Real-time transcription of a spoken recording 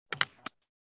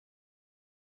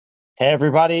Hey,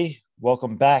 everybody.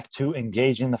 Welcome back to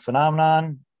Engaging the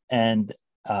Phenomenon. And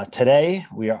today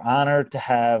we are honored to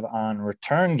have on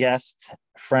return guest,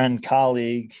 friend,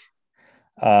 colleague,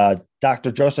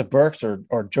 Dr. Joseph Birks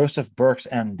or Joseph Birks,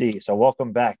 MD. So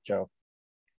welcome back, Joe.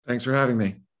 Thanks for having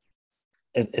me.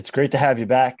 It's great to have you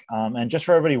back. And just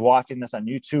for everybody watching this on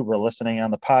YouTube or listening on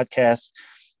the podcast,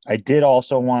 I did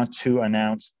also want to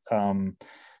announce some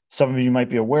of you might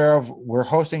be aware of, we're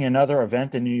hosting another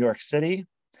event in New York City.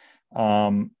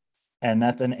 And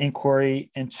that's an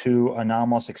inquiry into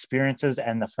anomalous experiences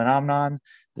and the phenomenon.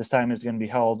 This time is going to be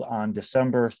held on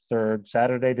December 3rd,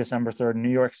 Saturday, December 3rd, in New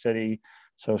York City.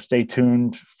 So stay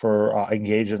tuned for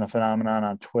Engage in the Phenomenon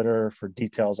on Twitter for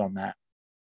details on that.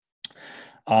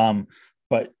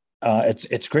 But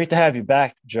it's great to have you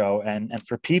back, Joe. And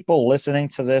for people listening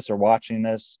to this or watching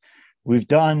this, we've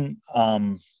done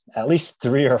at least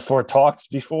 3 or 4 talks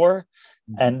before.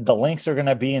 And the links are going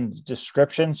to be in the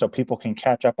description so people can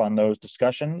catch up on those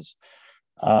discussions.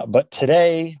 But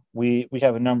today we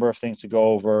have a number of things to go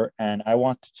over. And I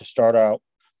wanted to start out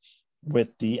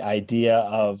with the idea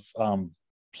of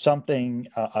something,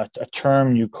 a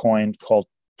term you coined called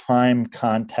prime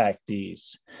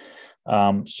contactees.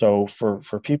 So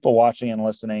for people watching and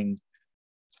listening,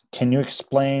 can you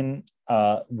explain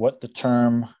what the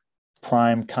term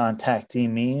prime contactee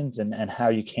means and how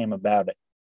you came about it?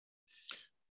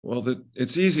 Well,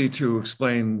 it's easy to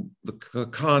explain the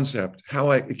concept. How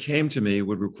it came to me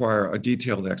would require a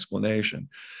detailed explanation.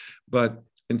 But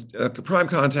a prime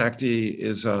contactee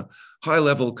is a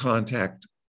high-level contact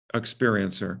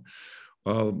experiencer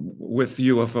with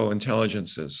UFO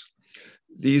intelligences.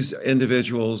 These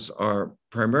individuals are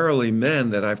primarily men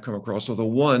that I've come across,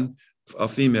 although a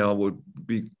female, would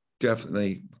be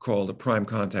definitely called a prime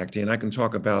contactee. And I can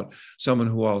talk about someone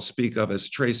who I'll speak of as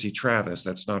Tracy Travis.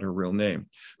 That's not her real name.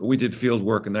 But we did field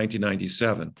work in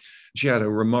 1997. She had a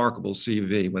remarkable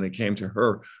CV when it came to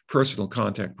her personal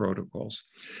contact protocols.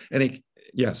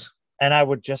 Yes. And I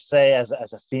would just say as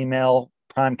a female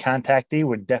prime contactee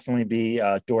would definitely be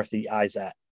Dorothy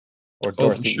Izat or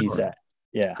Dorothy Izat.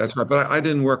 Yeah, that's right. But I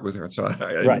didn't work with her, so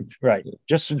right.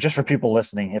 Just for people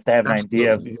listening, if they have an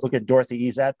idea, if you look at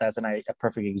Dorothy Izat, that's a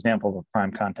perfect example of a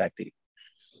prime contactee.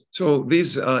 So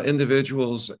these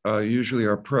individuals usually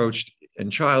are approached in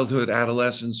childhood,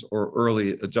 adolescence, or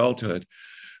early adulthood.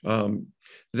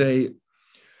 They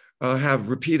have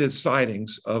repeated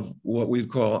sightings of what we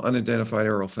call unidentified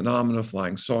aerial phenomena,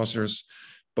 flying saucers,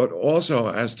 but also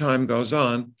as time goes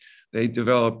on, they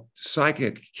develop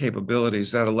psychic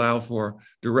capabilities that allow for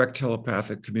direct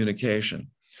telepathic communication.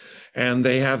 And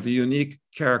they have the unique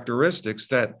characteristics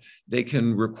that they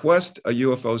can request a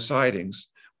UFO sightings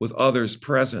with others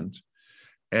present,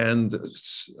 and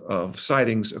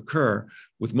sightings occur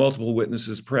with multiple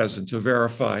witnesses present to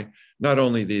verify not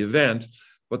only the event,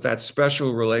 but that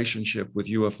special relationship with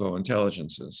UFO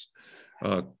intelligences.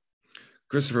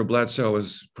 Christopher Bledsoe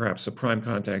is perhaps a prime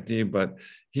contactee, but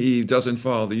he doesn't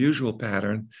follow the usual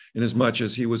pattern in as much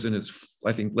as he was in his,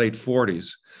 I think, late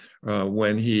 40s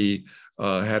when he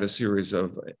had a series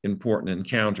of important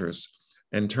encounters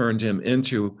and turned him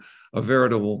into a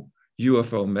veritable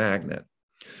UFO magnet.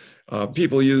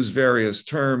 People use various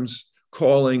terms,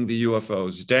 calling the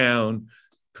UFOs down,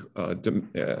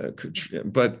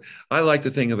 but I like to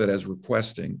think of it as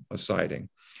requesting a sighting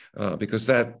because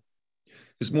that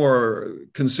is more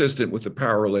consistent with the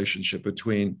power relationship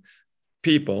between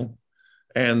people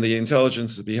and the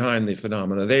intelligences behind the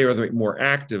phenomena. They are the more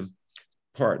active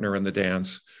partner in the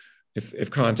dance, if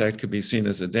contact could be seen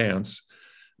as a dance,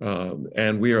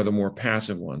 and we are the more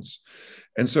passive ones.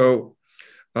 And so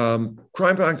prime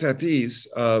contactees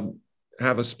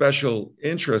have a special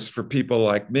interest for people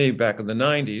like me back in the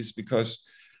 90s because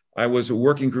I was a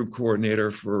working group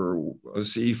coordinator for a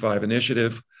CE5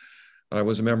 initiative. I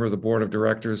was a member of the board of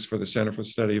directors for the Center for the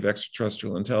Study of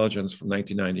Extraterrestrial Intelligence from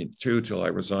 1992 till I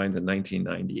resigned in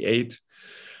 1998.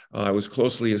 I was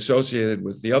closely associated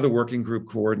with the other working group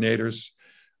coordinators.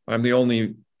 I'm the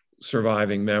only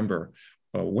surviving member.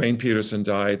 Wayne Peterson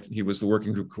died. He was the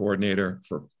working group coordinator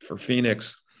for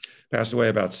Phoenix, passed away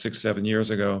about 6-7 years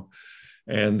ago.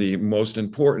 And the most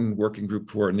important working group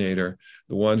coordinator,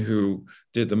 the one who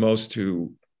did the most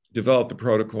to develop the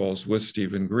protocols with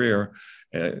Stephen Greer,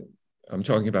 I'm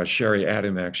talking about Sherry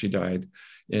Adamek. She died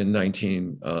in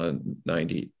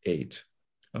 1998.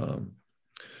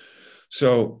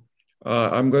 So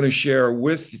I'm going to share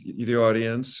with the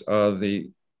audience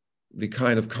the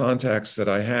kind of contacts that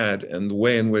I had and the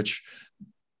way in which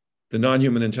the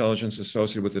non-human intelligence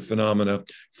associated with the phenomena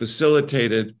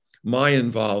facilitated my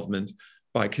involvement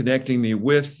by connecting me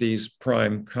with these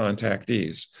prime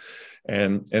contactees.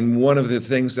 And one of the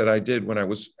things that I did when I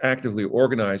was actively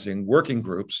organizing working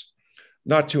groups,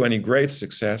 not to any great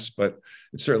success, but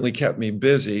it certainly kept me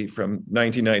busy from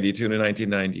 1992 to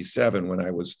 1997 when I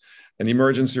was an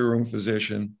emergency room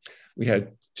physician. We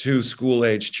had 2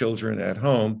 school-age children at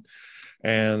home,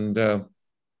 and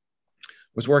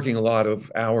was working a lot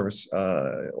of hours,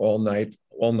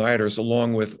 all-nighters,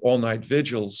 along with all-night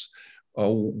vigils,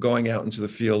 going out into the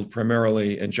field,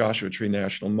 primarily in Joshua Tree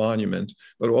National Monument,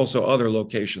 but also other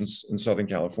locations in Southern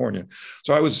California.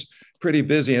 So I was pretty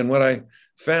busy. And what I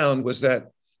found was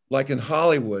that, like in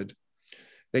Hollywood,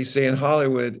 they say in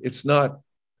Hollywood, it's not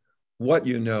what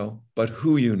you know, but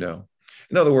who you know.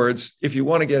 In other words, if you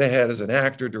want to get ahead as an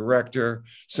actor, director,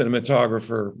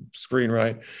 cinematographer,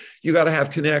 screenwriter, you got to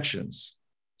have connections.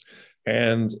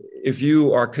 And if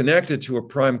you are connected to a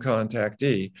prime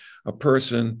contactee, a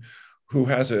person who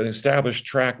has an established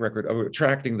track record of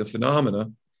attracting the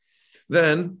phenomena,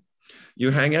 then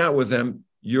you hang out with them,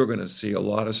 you're going to see a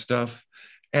lot of stuff.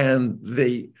 And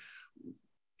the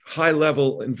high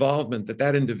level involvement that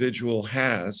that individual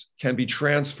has can be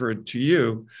transferred to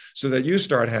you so that you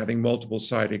start having multiple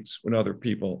sightings when other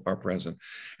people are present.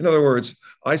 In other words,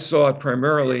 I saw it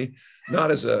primarily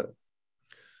not as a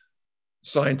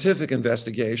scientific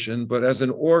investigation, but as an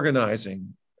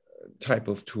organizing type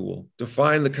of tool to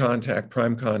find the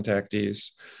prime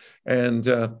contactees. And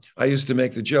I used to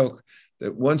make the joke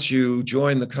that once you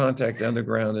join the contact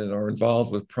underground and are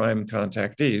involved with prime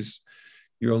contactees,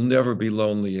 you'll never be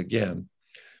lonely again,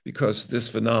 because this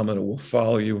phenomena will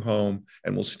follow you home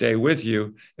and will stay with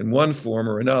you in one form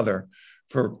or another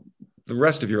for the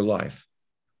rest of your life.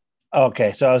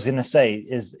 Okay, so I was going to say,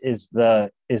 is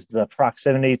the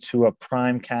proximity to a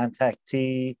prime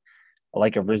contactee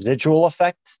like a residual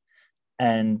effect?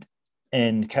 And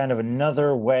in kind of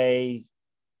another way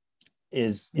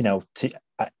is,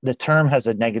 the term has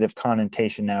a negative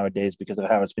connotation nowadays because of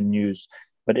how it's been used.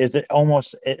 But it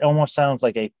almost sounds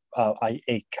like a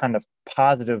kind of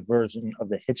positive version of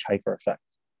the hitchhiker effect.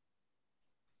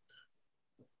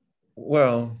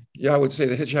 Well, yeah, I would say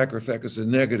the hitchhiker effect is a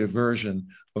negative version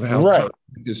of how Right.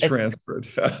 contact is transferred.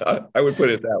 I would put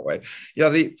it that way. Yeah,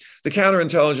 the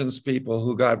counterintelligence people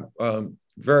who got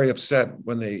very upset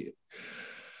when they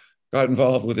got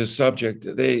involved with this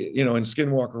subject, they, in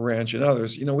Skinwalker Ranch and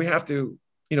others, we have to,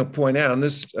 point out, and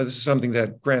this is something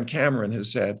that Grant Cameron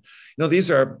has said, these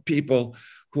are people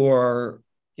who are,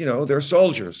 they're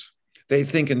soldiers. They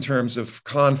think in terms of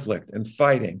conflict and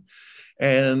fighting.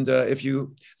 And if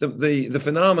you, the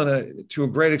phenomena to a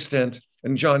great extent,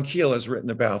 and John Keel has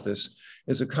written about this,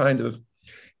 is a kind of,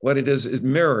 what it is, it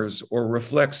mirrors or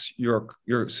reflects your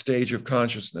stage of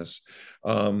consciousness.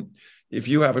 If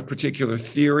you have a particular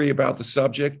theory about the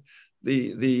subject,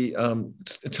 the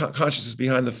consciousness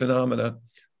behind the phenomena,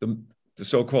 the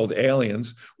so-called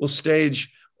aliens, will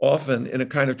stage, often in a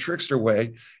kind of trickster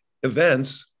way,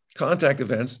 contact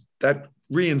events that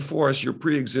reinforce your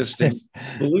pre-existing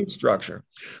belief structure.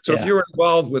 So if you're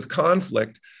involved with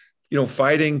conflict,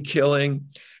 fighting, killing,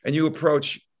 and you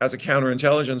approach, as a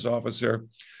counterintelligence officer,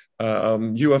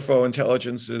 UFO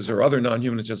intelligences or other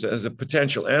non-human intelligences as a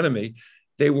potential enemy,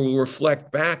 they will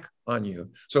reflect back on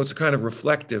you. So it's a kind of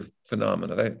reflective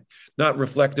phenomena. Not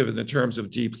reflective in the terms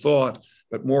of deep thought,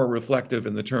 but more reflective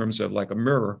in the terms of like a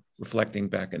mirror reflecting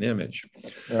back an image.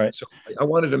 All right. So I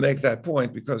wanted to make that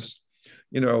point because,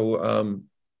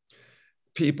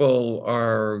 people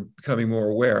are becoming more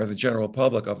aware, the general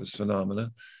public, of this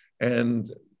phenomena. And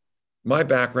my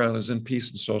background is in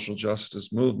peace and social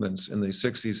justice movements in the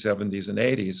 60s, 70s, and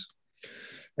 80s.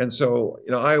 And so,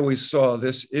 I always saw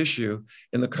this issue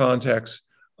in the context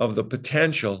of the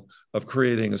potential of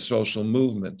creating a social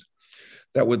movement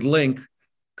that would link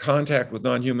contact with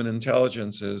non-human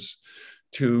intelligences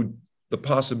to the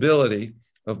possibility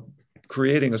of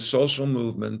creating a social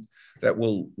movement that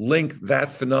will link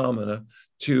that phenomena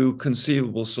to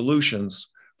conceivable solutions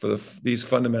for these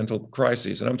fundamental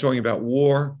crises. And I'm talking about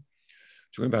war,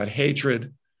 talking about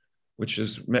hatred, which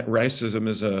is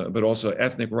racism, but also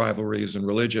ethnic rivalries and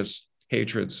religious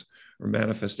hatreds or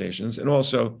manifestations. And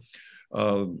also,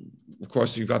 of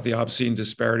course, you've got the obscene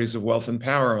disparities of wealth and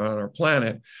power on our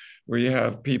planet, where you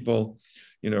have people,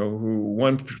 who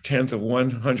 1/10 of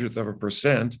 1/100th of a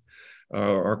percent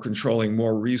are controlling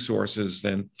more resources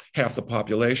than half the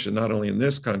population, not only in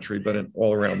this country, but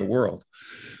all around the world.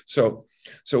 So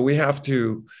we have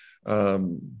to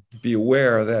be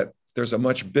aware that there's a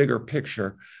much bigger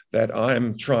picture that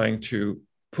I'm trying to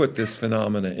put this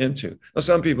phenomena into. Now,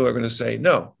 some people are going to say,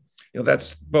 no,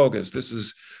 that's bogus. This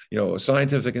is, a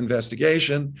scientific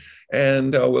investigation.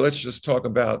 And let's just talk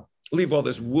about leave all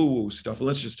this woo-woo stuff and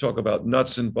let's just talk about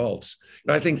nuts and bolts.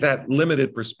 And I think that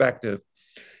limited perspective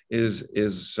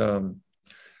is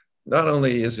not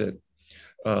only is it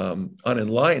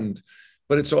unenlightened,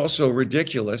 but it's also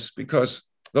ridiculous, because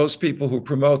those people who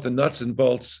promote the nuts and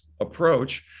bolts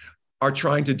approach are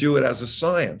trying to do it as a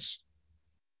science.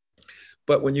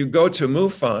 But when you go to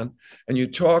MUFON and you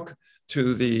talk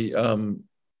to the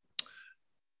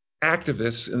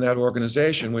activists in that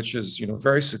organization, which is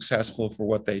very successful for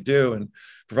what they do and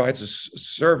provides a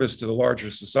service to the larger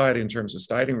society in terms of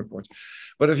sighting reports.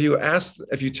 But if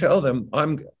you tell them,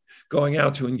 I'm going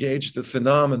out to engage the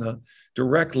phenomena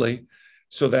directly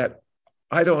so that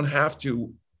I don't have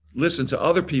to listen to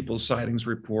other people's sightings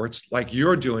reports like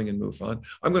you're doing in MUFON,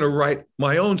 I'm going to write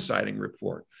my own sighting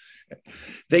report.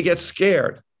 They get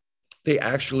scared. They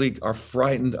actually are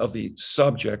frightened of the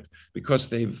subject because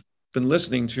they've been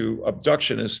listening to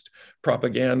abductionist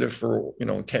propaganda for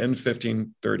 10,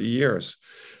 15, 30 years,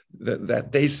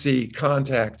 that they see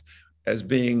contact as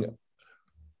being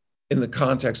in the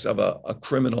context of a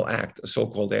criminal act, a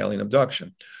so-called alien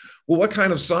abduction. Well, what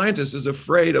kind of scientist is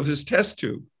afraid of his test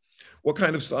tube? What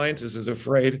kind of scientist is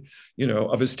afraid,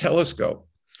 of his telescope?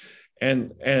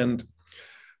 And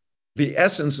the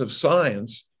essence of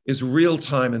science is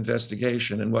real-time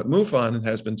investigation. And what MUFON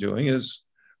has been doing is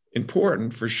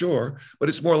important for sure, but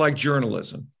it's more like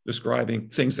journalism, describing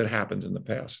things that happened in the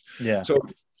past. Yeah. So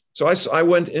I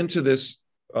went into this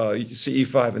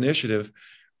CE5 initiative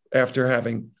after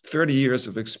having 30 years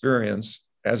of experience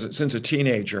since a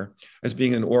teenager as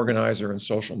being an organizer in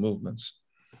social movements.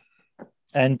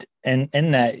 And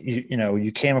in that,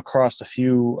 you came across a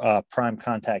few prime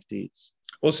contactees.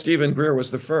 Well, Stephen Greer was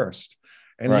the first,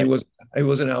 and right. he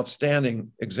was an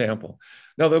outstanding example.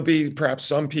 Now, there'll be perhaps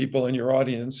some people in your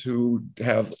audience who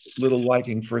have little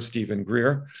liking for Stephen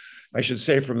Greer. I should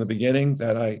say from the beginning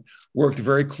that I worked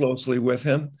very closely with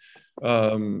him.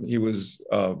 He was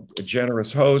a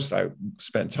generous host. I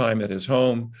spent time at his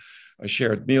home. I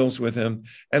shared meals with him,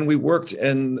 and we worked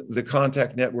in the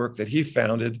contact network that he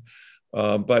founded,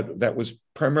 but that was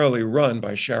primarily run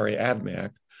by Shari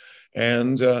Admak.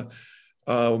 And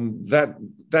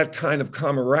that kind of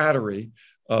camaraderie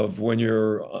of when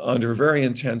you're under very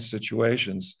intense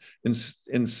situations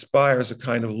inspires a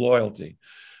kind of loyalty.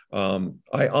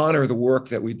 I honor the work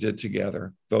that we did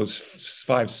together, those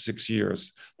 5-6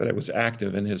 years that I was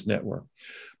active in his network.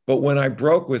 But when I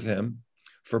broke with him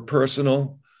for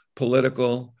personal,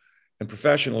 political, and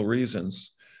professional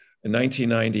reasons in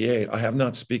 1998, I have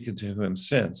not spoken to him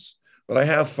since, but I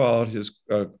have followed his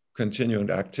continuing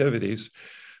activities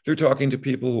through talking to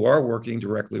people who are working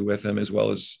directly with him, as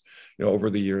well as over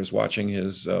the years watching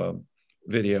his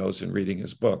videos and reading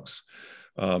his books.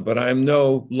 But I'm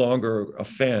no longer a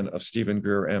fan of Stephen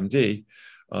Greer, MD,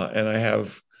 and I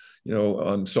have,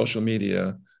 on social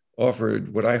media,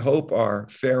 offered what I hope are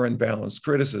fair and balanced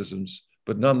criticisms,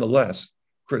 but nonetheless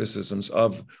criticisms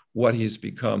of what he's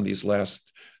become these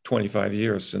last 25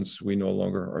 years since we no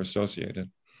longer are associated.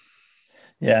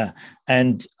 Yeah,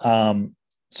 and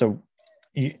so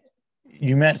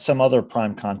you met some other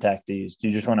prime contactees. Do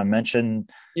you just want to mention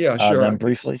them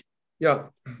briefly? Yeah.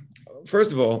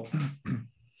 First of all,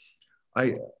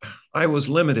 I was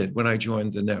limited when I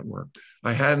joined the network.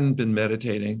 I hadn't been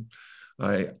meditating.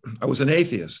 I was an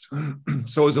atheist.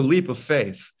 So it was a leap of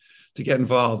faith to get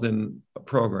involved in a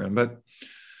program. But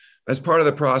as part of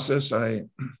the process, I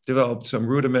developed some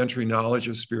rudimentary knowledge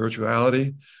of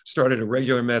spirituality, started a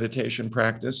regular meditation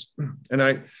practice, and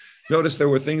I noticed there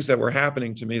were things that were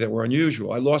happening to me that were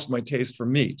unusual. I lost my taste for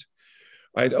meat.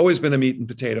 I'd always been a meat and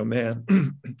potato man.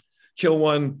 Kill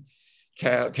one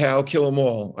cow, kill them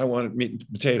all. I wanted meat and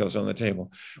potatoes on the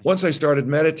table. Once I started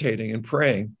meditating and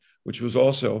praying, which was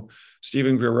also,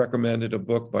 Stephen Greer recommended a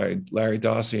book by Larry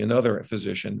Dossey, another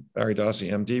physician, Larry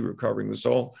Dossey, MD, Recovering the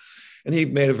Soul. And he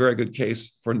made a very good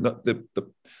case for the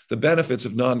benefits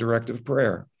of non-directive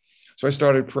prayer. So I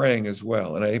started praying as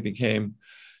well. And I became,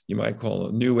 you might call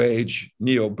a New Age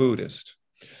neo-Buddhist.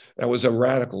 That was a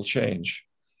radical change,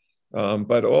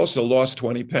 but also lost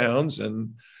 20 pounds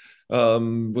and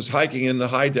was hiking in the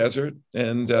high desert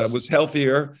and was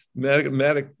healthier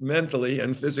mentally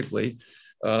and physically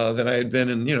than I had been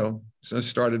in, since I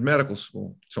started medical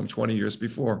school some 20 years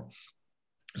before.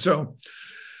 So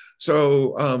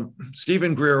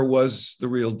Stephen Greer was the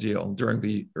real deal during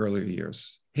the earlier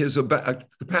years. His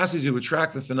capacity to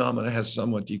attract the phenomena has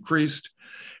somewhat decreased,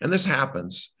 and this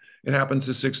happens. It happened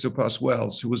to Sixto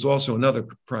Pasquales, who was also another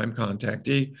prime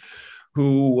contactee,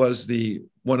 who was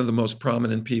one of the most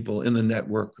prominent people in the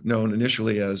network, known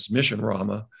initially as Mission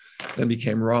Rama, then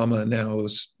became Rama, and now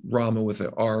is Rama with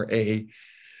a R-A.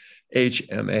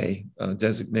 HMA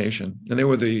designation. And they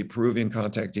were the Peruvian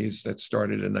contactees that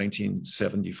started in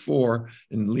 1974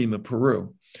 in Lima,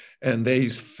 Peru. And they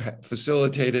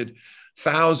facilitated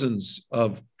thousands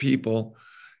of people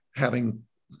having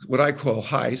what I call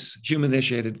HICE,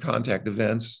 human-initiated contact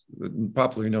events,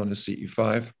 popularly known as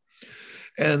CE5.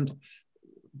 And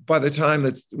by the time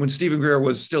that when Stephen Greer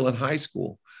was still in high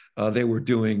school, they were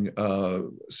doing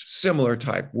similar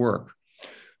type work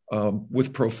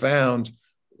with profound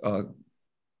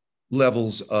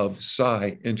levels of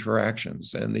psi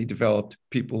interactions. And they developed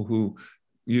people who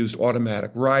used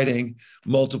automatic writing,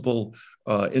 multiple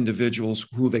individuals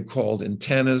who they called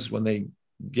antennas when they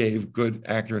gave good,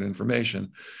 accurate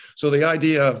information. So the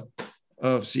idea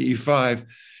of CE5,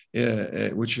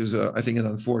 which is, I think, an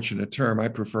unfortunate term, I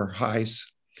prefer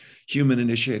HICE,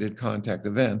 human-initiated contact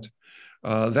event,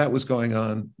 that was going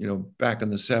on, back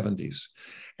in the 70s.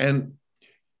 And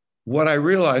what I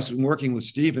realized in working with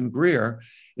Stephen Greer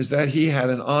is that he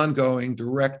had an ongoing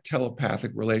direct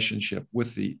telepathic relationship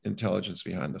with the intelligence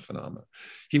behind the phenomena.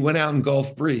 He went out in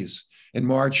Gulf Breeze in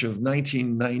March of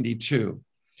 1992.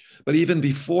 But even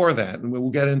before that, and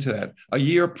we'll get into that, a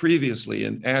year previously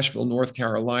in Asheville, North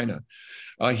Carolina,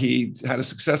 he had a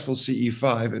successful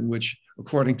CE5 in which,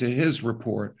 according to his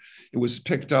report, it was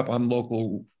picked up on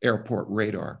local airport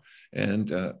radar.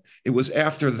 And it was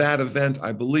after that event,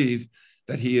 I believe,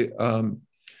 that he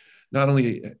not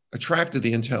only attracted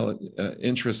the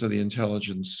interest of the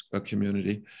intelligence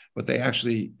community, but they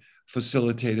actually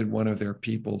facilitated one of their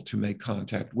people to make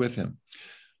contact with him.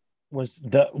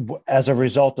 As a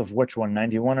result of which one,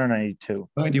 91 or 92?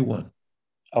 91.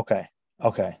 Okay.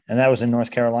 And that was in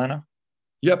North Carolina?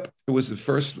 Yep. It was the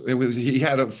first, he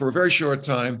had for a very short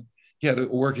time, he had a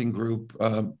working group.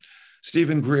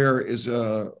 Stephen Greer is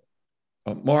a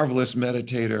marvelous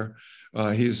meditator.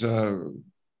 He's a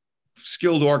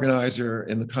skilled organizer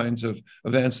in the kinds of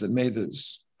events that made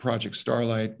this Project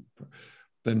Starlight,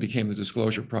 then became the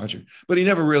Disclosure Project. But he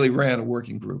never really ran a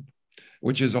working group,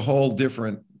 which is a whole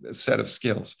different set of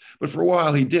skills. But for a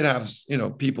while, he did have,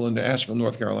 people in Asheville,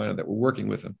 North Carolina that were working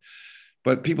with him.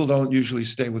 But people don't usually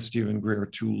stay with Stephen Greer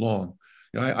too long.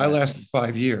 I lasted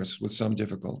 5 years with some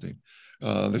difficulty.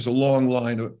 There's a long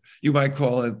line of, you might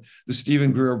call it the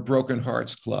Stephen Greer Broken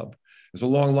Hearts Club. There's a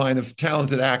long line of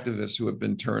talented activists who have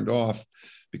been turned off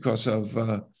because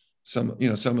of some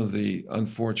of the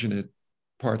unfortunate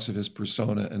parts of his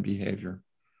persona and behavior.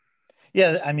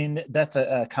 Yeah, I mean, that's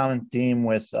a common theme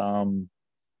with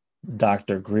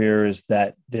Dr. Greer, is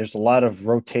that there's a lot of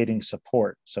rotating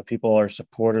support. So people are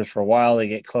supporters for a while, they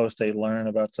get close, they learn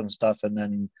about some stuff, and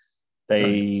then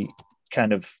they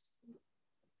kind of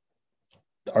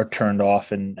are turned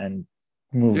off and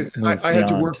move I had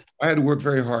to work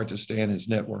very hard to stay in his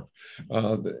network.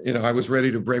 I was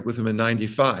ready to break with him in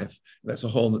 95. That's a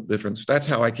whole difference. That's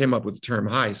how I came up with the term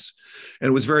HICE. And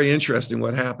it was very interesting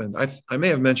what happened. I may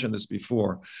have mentioned this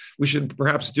before. We should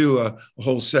perhaps do a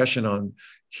whole session on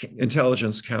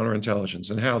intelligence, counterintelligence,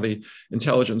 and how the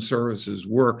intelligence services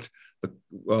worked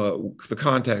the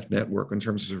contact network in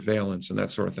terms of surveillance and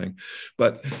that sort of thing.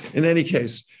 But in any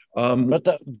case,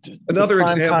 another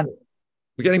example.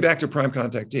 We're getting back to prime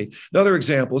contactee. Another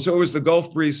example. So it was the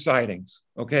Gulf Breeze sightings,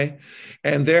 okay?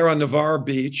 And there on Navarre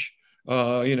Beach,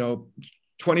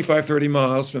 25, 30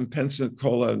 miles from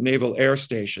Pensacola Naval Air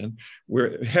Station,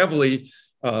 we're heavily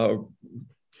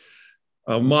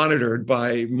monitored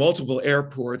by multiple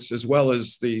airports, as well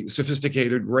as the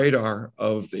sophisticated radar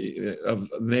of the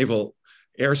Naval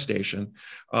Air Station.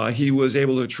 He was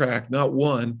able to track not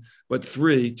one, but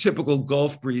 3 typical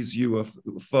Gulf Breeze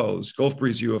UFOs.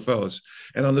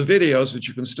 And on the videos that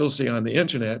you can still see on the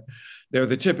internet, they're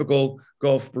the typical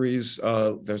Gulf Breeze.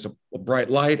 There's a bright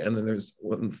light, and then there's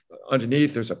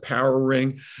underneath, there's a power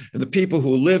ring. And the people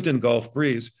who lived in Gulf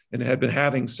Breeze and had been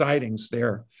having sightings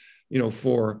there,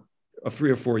 for 3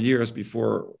 or 4 years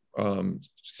before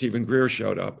Stephen Greer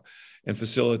showed up and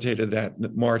facilitated that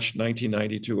March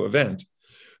 1992 event.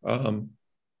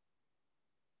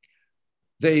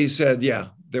 They said, yeah,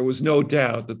 there was no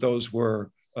doubt that those were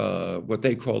what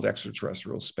they called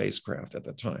extraterrestrial spacecraft at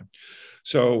the time.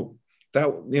 So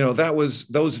that was,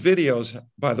 those videos,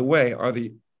 by the way, are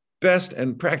the best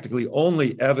and practically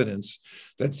only evidence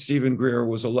that Stephen Greer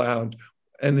was allowed,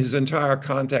 and his entire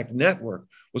contact network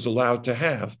was allowed to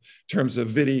have, in terms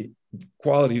of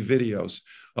quality videos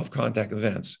of contact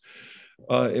events.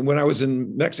 And when I was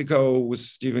in Mexico with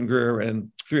Stephen Greer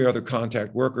and 3 other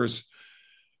contact workers,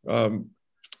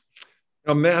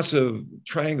 a massive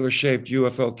triangular-shaped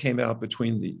UFO came out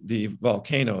between the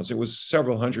volcanoes. It was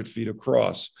several hundred feet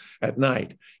across at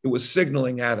night. It was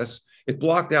signaling at us. It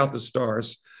blocked out the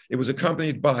stars. It was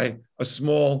accompanied by a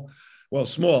small,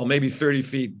 maybe 30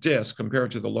 feet disc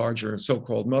compared to the larger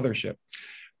so-called mothership.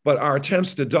 But our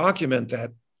attempts to document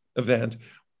that event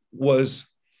was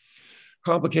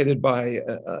complicated by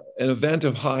an event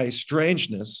of high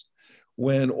strangeness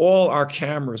when all our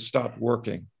cameras stopped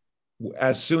working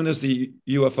as soon as the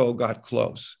UFO got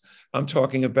close. I'm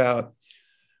talking about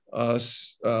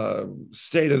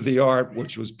state of the art,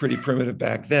 which was pretty primitive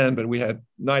back then, but we had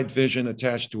night vision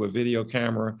attached to a video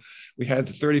camera. We had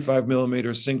the 35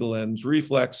 millimeter single lens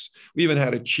reflex. We even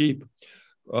had a cheap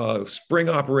spring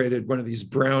operated, one of these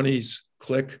brownies,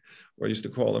 click, or I used to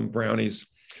call them brownies.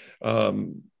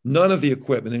 None of the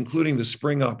equipment, including the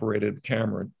spring operated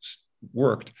camera,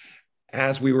 worked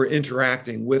as we were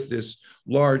interacting with this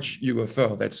large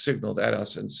UFO that signaled at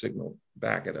us and signaled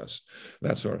back at us,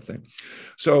 that sort of thing.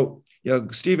 So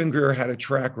Steven Greer had a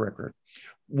track record.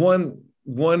 One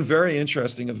very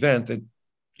interesting event that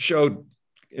showed,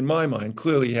 in my mind,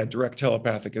 clearly he had direct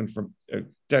telepathic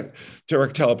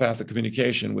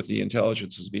communication with the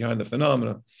intelligences behind the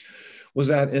phenomena, was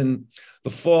that in the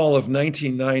fall of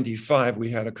 1995, we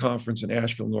had a conference in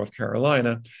Asheville, North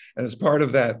Carolina. And as part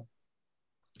of that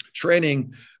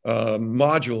training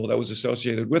module that was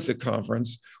associated with the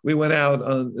conference, we went out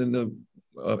in the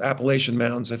Appalachian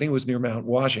Mountains. I think it was near Mount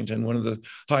Washington, one of the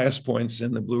highest points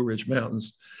in the Blue Ridge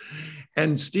Mountains.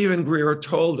 And Steven Greer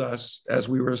told us, as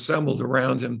we were assembled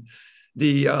around him,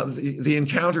 the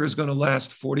encounter is going to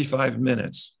last 45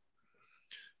 minutes.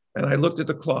 And I looked at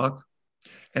the clock,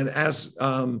 and as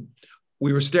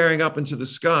we were staring up into the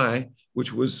sky,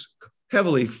 which was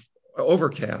heavily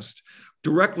overcast,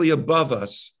 directly above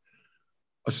us,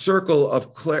 a circle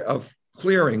of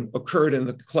clearing occurred in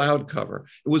the cloud cover.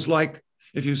 It was like,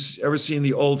 if you've ever seen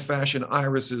the old-fashioned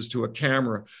irises to a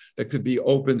camera that could be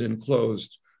opened and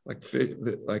closed, like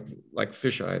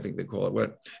fisheye, I think they call it.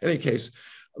 But in any case,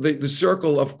 the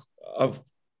circle of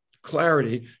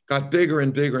clarity got bigger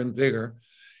and bigger and bigger.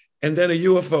 And then a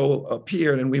UFO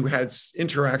appeared, and we had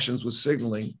interactions with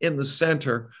signaling in the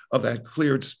center of that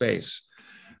cleared space.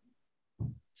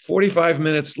 45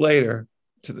 minutes later,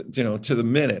 to the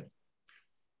minute,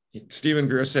 Steven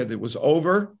Greer said it was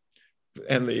over,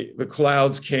 and the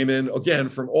clouds came in again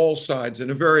from all sides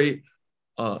in a very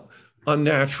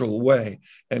unnatural way,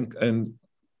 and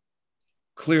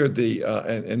cleared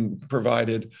and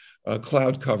provided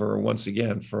cloud cover once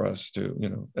again for us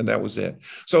to, and that was it.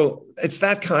 So it's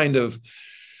that kind of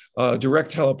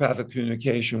direct telepathic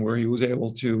communication where he was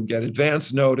able to get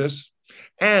advance notice.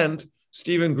 And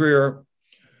Steven Greer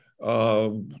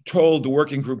told the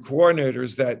working group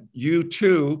coordinators that you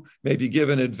too may be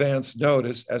given advance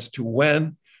notice as to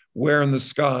when, where in the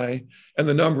sky, and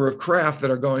the number of craft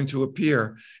that are going to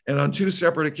appear. And on two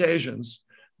separate occasions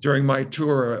during my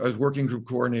tour as working group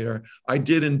coordinator, I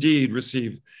did indeed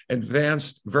receive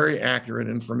advanced, very accurate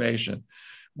information. It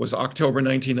was October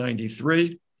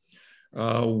 1993.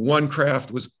 One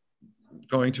craft was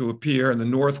going to appear in the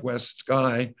northwest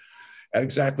sky at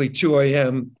exactly 2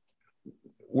 a.m.,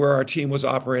 where our team was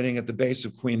operating at the base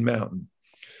of Queen Mountain.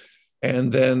 And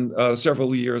then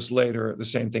several years later, the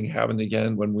same thing happened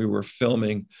again when we were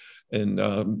filming in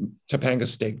Topanga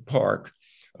State Park,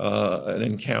 an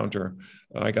encounter.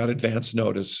 I got advance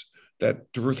notice that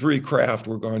three craft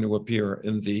were going to appear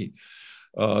in the,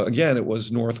 again, it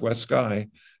was northwest sky,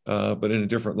 but in a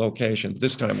different location.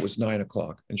 This time it was 9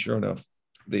 o'clock. And sure enough,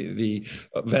 the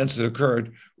events that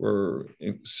occurred were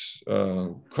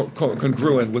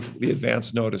congruent with the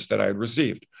advance notice that I had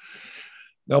received.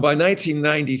 Now, by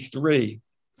 1993,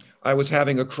 I was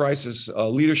having a crisis, a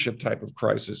leadership type of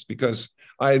crisis, because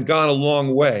I had gone a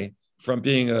long way from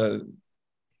being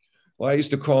I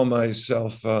used to call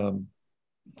myself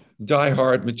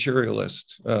diehard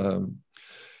materialist. And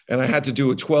I had to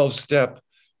do a 12-step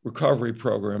recovery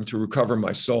program to recover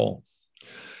my soul.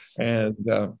 And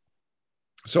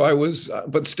so I was,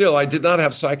 but still, I did not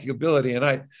have psychic ability.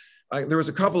 And there was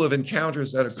a couple of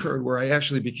encounters that occurred where I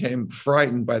actually became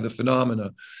frightened by the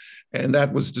phenomena. And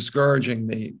that was discouraging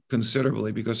me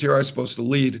considerably, because here I was supposed to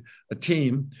lead a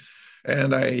team.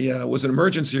 And I was an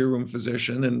emergency room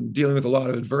physician and dealing with a lot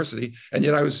of adversity. And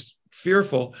yet I was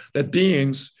fearful that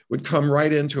beings would come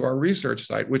right into our research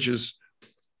site,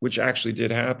 which actually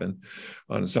did happen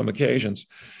on some occasions.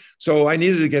 So I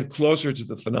needed to get closer to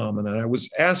the phenomenon. I was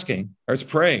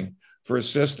praying for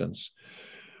assistance.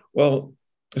 Well,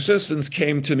 assistance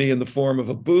came to me in the form of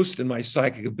a boost in my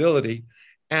psychic ability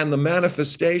and the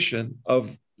manifestation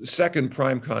of the second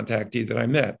prime contactee that I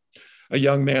met, a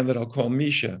young man that I'll call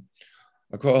Misha.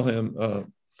 I call him,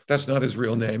 that's not his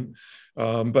real name,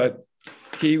 but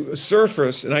he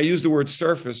surfaced, and I use the word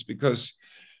surface because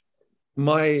in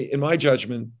my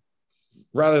judgment,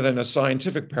 rather than a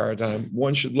scientific paradigm,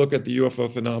 one should look at the UFO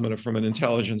phenomena from an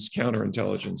intelligence,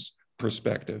 counterintelligence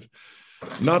perspective,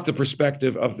 not the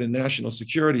perspective of the national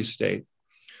security state,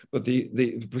 but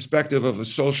the perspective of a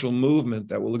social movement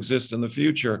that will exist in the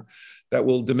future that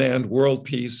will demand world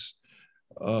peace,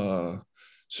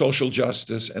 social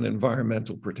justice, and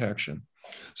environmental protection.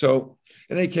 So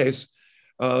in any case,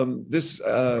 and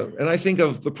I think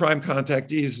of the prime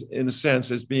contactees in a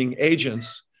sense as being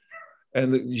agents,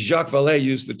 and Jacques Vallée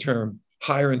used the term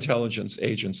higher intelligence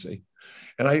agency.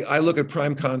 And I look at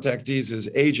prime contactees as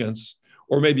agents,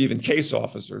 or maybe even case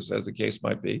officers, as the case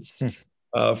might be,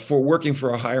 for working for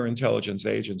a higher intelligence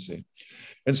agency.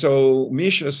 And so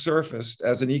Misha surfaced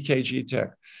as an EKG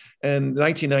tech in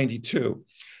 1992.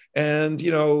 And,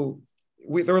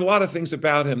 there were a lot of things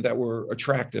about him that were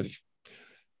attractive.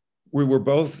 We were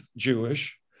both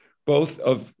Jewish, both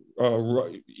of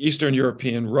Eastern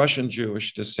European, Russian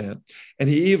Jewish descent. And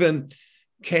he even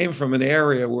came from an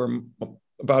area where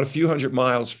about a few hundred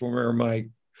miles from where my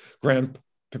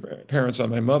grandparents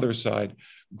on my mother's side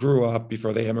grew up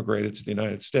before they emigrated to the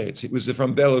United States. He was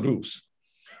from Belarus,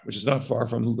 which is not far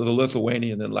from the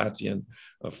Lithuanian and Latvian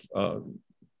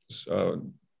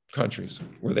countries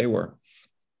where they were.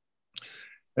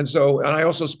 And I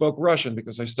also spoke Russian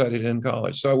because I studied in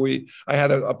college. So I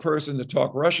had a person to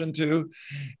talk Russian to.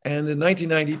 And in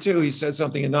 1992, he said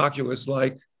something innocuous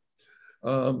like,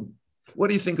 what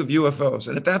do you think of UFOs?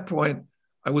 And at that point,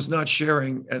 I was not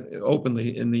sharing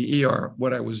openly in the ER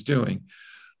what I was doing.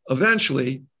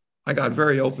 Eventually, I got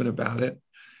very open about it.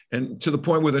 And to the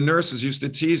point where the nurses used to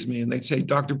tease me and they'd say,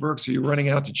 Dr. Birx, are you running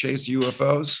out to chase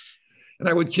UFOs? And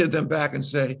I would kid them back and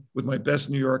say, with my best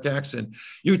New York accent,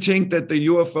 you think that the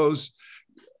UFOs,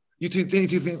 you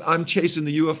think I'm chasing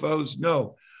the UFOs?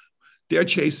 No, they're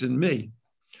chasing me.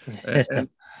 And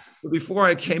before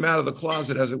I came out of the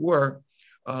closet, as it were,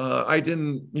 I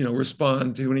didn't,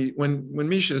 respond to when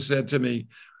Misha said to me,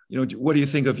 what do you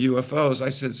think of UFOs? I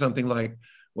said something like,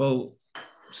 well,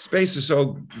 space is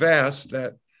so vast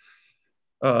that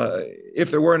if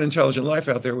there weren't intelligent life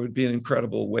out there, it would be an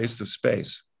incredible waste of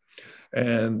space.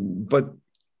 But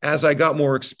as I got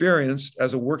more experienced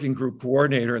as a working group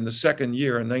coordinator in the second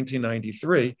year in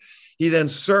 1993, he then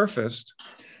surfaced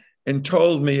and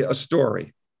told me a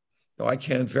story. Now, I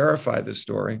can't verify this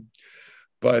story,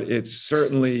 but it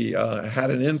certainly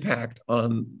had an impact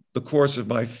on the course of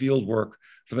my field work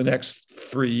for the next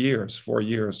 4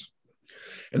 years.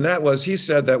 And that was, he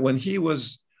said that when he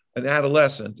was an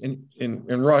adolescent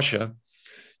in Russia,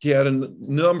 he had a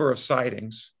number of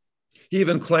sightings. He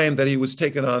even claimed that he was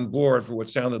taken on board for what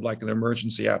sounded like an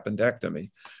emergency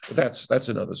appendectomy. But that's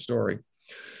another story.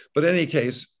 But in any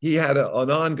case, he had an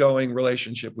ongoing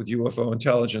relationship with UFO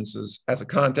intelligences as a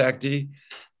contactee.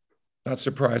 Not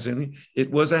surprisingly, it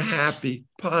was a happy,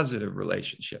 positive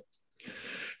relationship.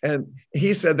 And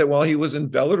he said that while he was in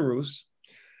Belarus,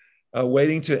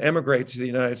 waiting to emigrate to the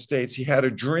United States, he had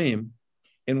a dream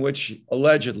in which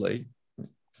allegedly,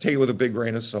 take it with a big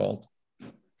grain of salt,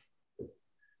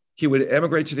 he would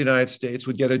emigrate to the United States,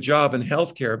 would get a job in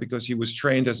healthcare because he was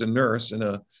trained as a nurse in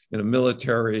a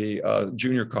military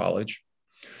junior college.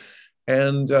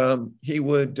 And he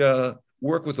would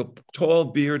work with a tall,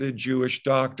 bearded Jewish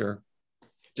doctor.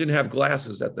 Didn't have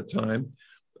glasses at the time.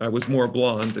 I was more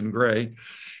blonde than gray.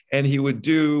 And he would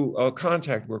do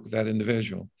contact work with that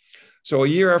individual. So a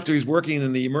year after he's working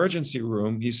in the emergency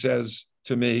room, he says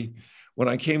to me, when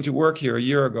I came to work here a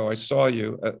year ago, I saw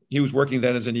you. He was working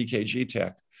then as an EKG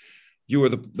tech. You were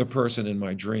the person in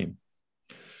my dream.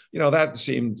 That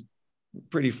seemed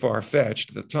pretty far-fetched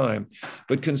at the time.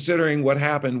 But considering what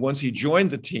happened once he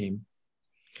joined the team,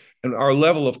 and our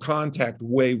level of contact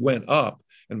went up,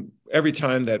 and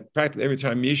practically every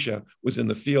time Misha was in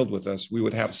the field with us, we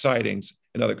would have sightings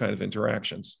and other kind of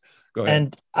interactions. Go ahead.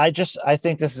 And I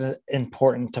think this is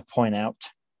important to point out.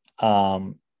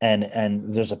 And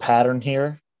there's a pattern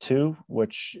here too,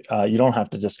 which you don't have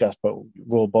to discuss, but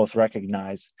we'll both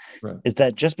recognize, right, is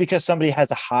that just because somebody has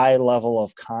a high level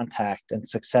of contact and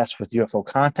success with UFO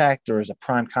contact or is a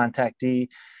prime contactee,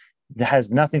 that has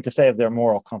nothing to say of their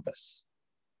moral compass.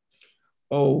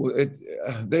 Oh,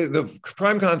 the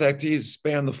prime contactees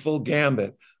span the full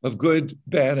gambit of good,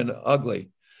 bad, and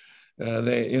ugly.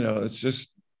 It's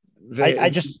just. I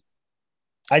just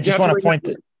want to point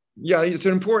that. Yeah, it's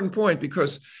an important point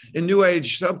because in New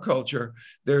Age subculture,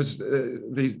 there's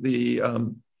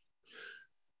the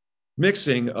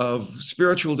mixing of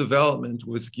spiritual development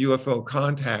with UFO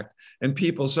contact, and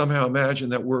people somehow imagine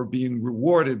that we're being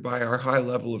rewarded by our high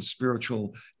level of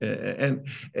spiritual. And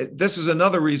this is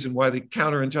another reason why the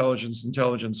counterintelligence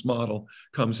intelligence model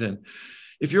comes in.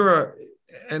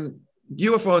 And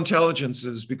UFO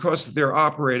intelligences, because they're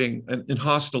operating in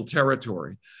hostile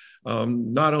territory,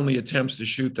 not only attempts to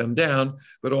shoot them down,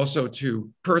 but also to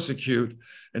persecute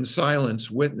and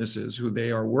silence witnesses who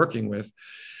they are working with,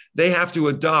 they have to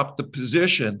adopt the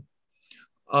position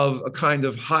of a kind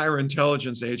of higher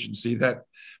intelligence agency that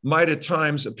might at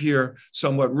times appear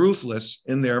somewhat ruthless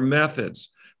in their methods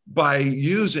by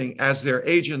using as their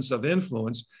agents of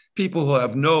influence people who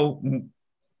have no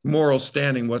moral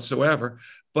standing whatsoever.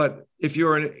 But if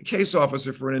you're a case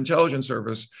officer for an intelligence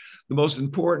service, the most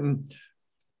important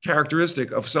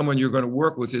characteristic of someone you're going to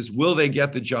work with is, will they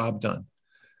get the job done?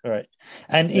 Right.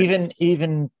 And even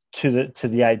to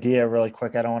the idea really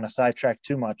quick, I don't want to sidetrack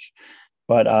too much,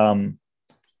 but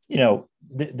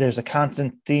there's a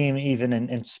constant theme even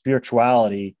in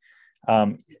spirituality.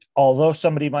 Although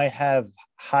somebody might have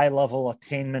high level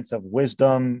attainments of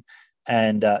wisdom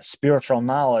and spiritual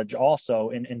knowledge, also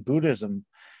in Buddhism,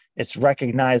 it's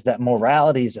recognized that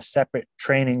morality is a separate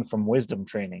training from wisdom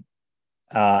training.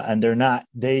 And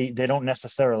they don't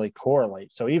necessarily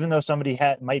correlate. So even though somebody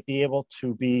might be able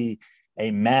to be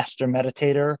a master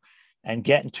meditator and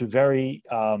get into very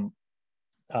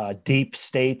deep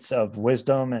states of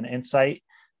wisdom and insight,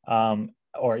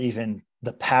 or even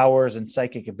the powers and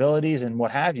psychic abilities and what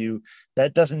have you,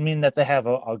 that doesn't mean that they have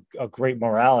a great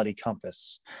morality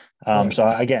compass. Right. So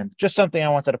again, just something I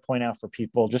wanted to point out for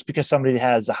people. Just because somebody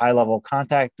has a high level of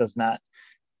contact does not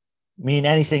mean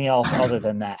anything else other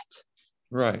than that.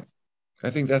 Right. I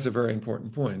think that's a very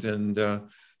important point. And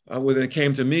when it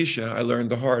came to Misha, I learned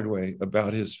the hard way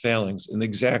about his failings in the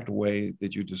exact way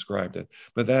that you described it.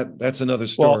 But that's another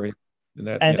story.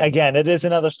 Well, again, it is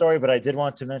another story, but I did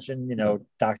want to mention,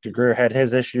 Dr. Greer had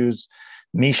his issues,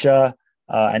 Misha,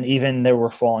 and even they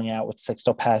were falling out with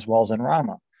Sixto Paz Wells and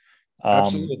Rama.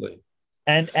 Absolutely.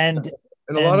 And a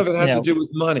lot of it has to do with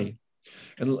money.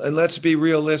 And let's be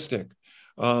realistic.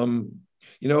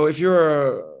 If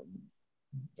you're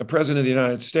a president of the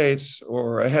United States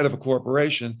or a head of a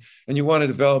corporation and you want to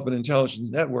develop an intelligence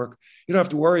network, you don't have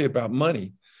to worry about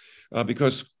money.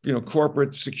 Because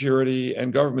corporate security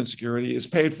and government security is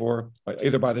paid for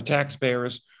either by the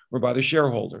taxpayers or by the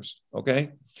shareholders,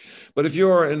 okay? But if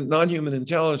you're in non-human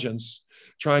intelligence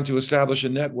trying to establish a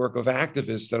network of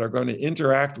activists that are going to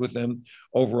interact with them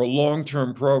over a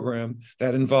long-term program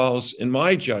that involves, in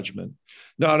my judgment,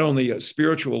 not only a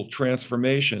spiritual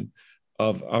transformation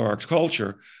of our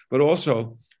culture, but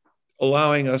also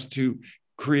allowing us to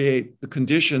create the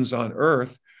conditions on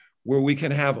Earth where we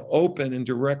can have open and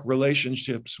direct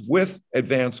relationships with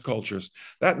advanced cultures.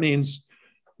 That means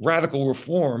radical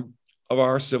reform of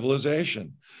our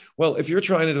civilization. Well, if you're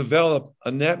trying to develop a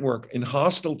network in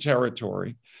hostile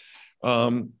territory,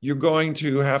 you're going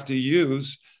to have to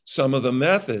use some of the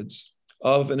methods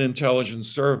of an intelligence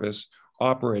service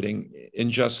operating in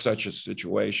just such a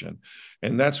situation.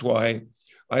 And that's why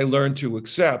I learned to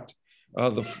accept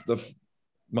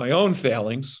my own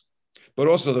failings, but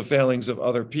also the failings of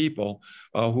other people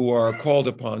who are called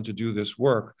upon to do this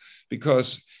work,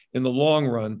 because in the long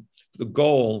run, the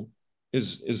goal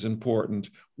is important.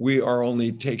 We are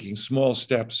only taking small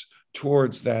steps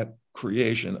towards that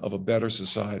creation of a better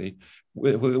society,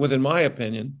 in my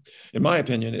opinion,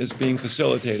 is being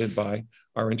facilitated by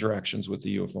our interactions with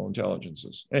the UFO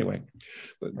intelligences. Anyway,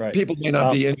 but right. People may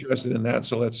not be interested in that,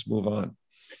 so let's move on.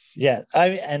 Yeah,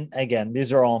 and again,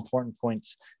 these are all important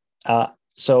points.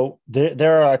 So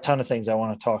there are a ton of things I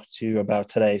want to talk to you about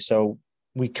today. So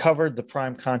we covered the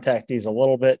prime contactees a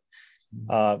little bit,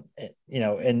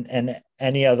 and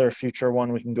any other future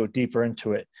one, we can go deeper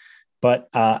into it. But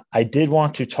I did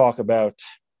want to talk about,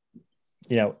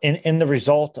 in the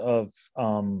result of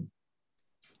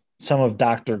some of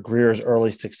Dr. Greer's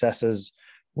early successes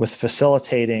with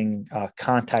facilitating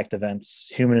contact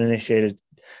events, human-initiated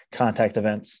contact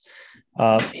events,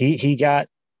 he got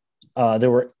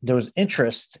there was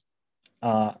interest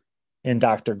in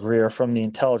Dr. Greer from the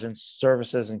intelligence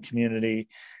services and community,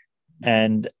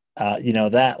 and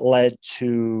that led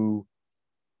to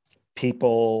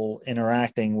people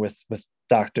interacting with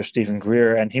Dr. Stephen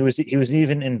Greer, and he was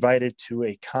even invited to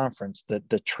a conference,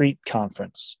 the TREAT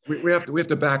conference. We have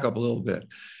to back up a little bit,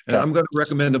 and okay. I'm going to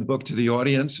recommend a book to the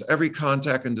audience. Every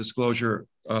contact and disclosure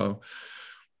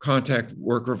contact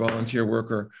worker, volunteer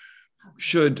worker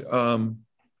should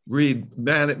read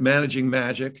Managing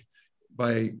Magic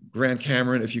by Grant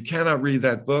Cameron. If you cannot read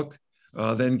that book,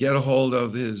 then get a hold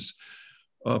of his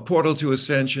Portal to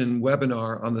Ascension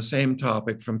webinar on the same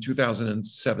topic from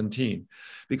 2017.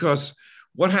 Because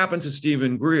what happened to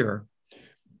Stephen Greer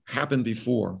happened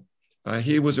before.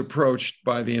 He was approached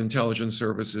by the intelligence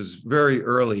services very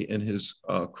early in his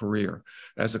career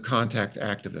as a contact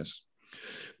activist.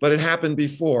 but it happened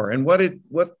before. And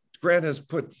what Grant has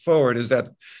put forward is that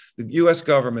the US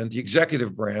government, the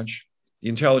executive branch, the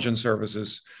intelligence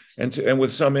services, and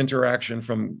with some interaction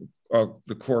from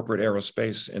the corporate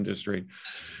aerospace industry,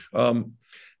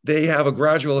 they have a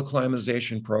gradual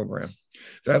acclimatization program.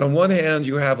 That on one hand,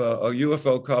 you have a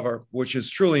UFO cover, which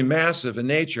is truly massive in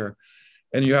nature,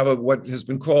 and you have what has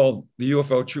been called the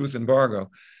UFO truth embargo,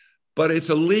 but it's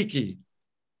a leaky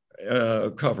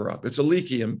cover-up. It's a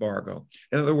leaky embargo.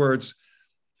 In other words,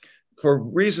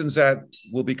 for reasons that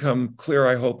will become clear,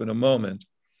 I hope, in a moment,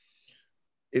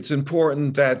 it's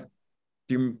important that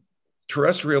the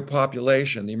terrestrial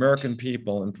population, the American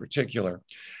people in particular,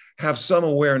 have some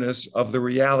awareness of the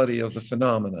reality of the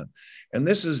phenomena. And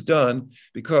this is done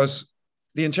because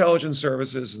the intelligence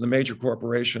services and the major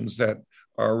corporations that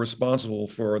are responsible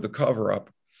for the cover-up,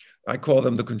 I call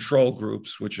them the control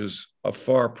groups, which is a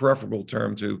far preferable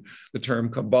term to the term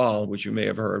cabal, which you may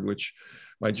have heard, which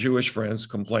my Jewish friends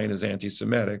complain is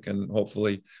anti-Semitic, and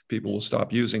hopefully people will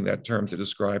stop using that term to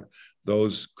describe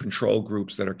those control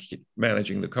groups that are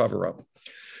managing the cover-up.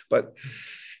 But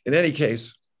in any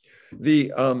case,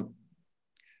 they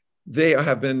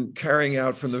have been carrying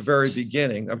out from the very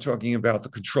beginning, I'm talking about the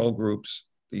control groups,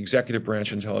 the executive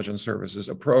branch intelligence services,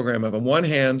 a program of, on one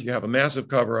hand, you have a massive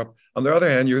cover-up. On the other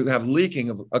hand, you have leaking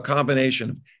of a combination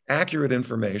of accurate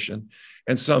information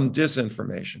and some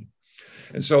disinformation.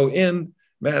 And so in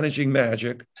Managing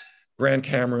Magic, Grant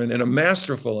Cameron, in a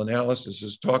masterful analysis,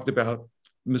 has talked about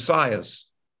messiahs.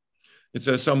 It's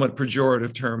a somewhat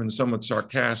pejorative term and somewhat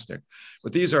sarcastic,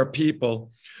 but these are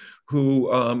people who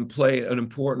play an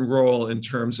important role in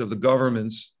terms of the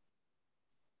government's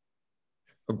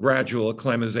gradual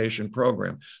acclimatization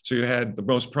program. So you had the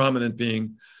most prominent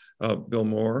being Bill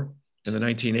Moore in the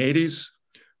 1980s,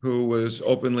 who was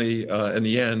openly, in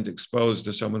the end, exposed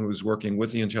as someone who was working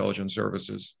with the intelligence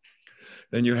services.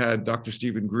 Then you had Dr.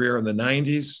 Stephen Greer in the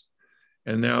 90s,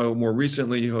 and now more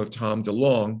recently you have Tom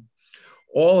DeLonge.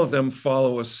 All of them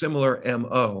follow a similar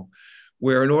MO,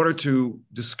 where in order to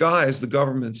disguise the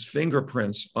government's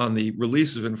fingerprints on the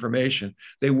release of information,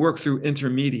 they work through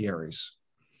intermediaries.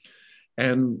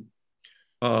 And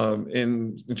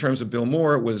in terms of Bill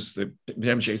Moore, it was the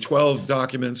MJ-12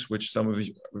 documents, which some of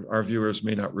our viewers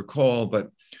may not recall, but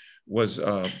was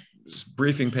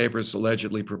briefing papers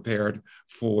allegedly prepared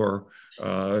for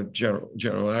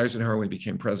General Eisenhower when he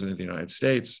became president of the United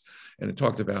States. And it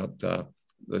talked about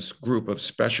this group of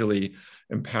specially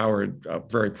empowered,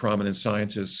 very prominent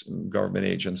scientists and government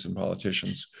agents and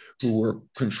politicians who were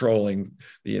controlling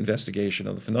the investigation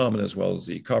of the phenomena as well as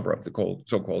the cover-up, the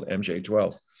so-called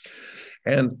MJ-12.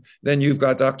 And then you've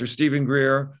got Dr. Stephen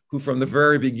Greer, who from the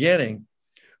very beginning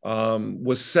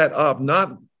was set up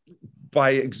not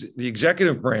by the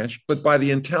executive branch, but by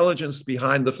the intelligence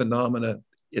behind the phenomena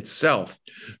itself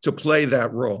to play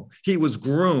that role. He was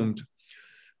groomed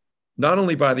not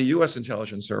only by the US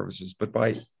intelligence services, but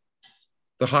by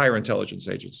the higher intelligence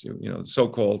agency,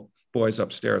 so-called boys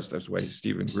upstairs. That's the way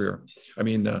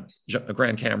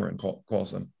Grant Cameron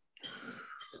calls them.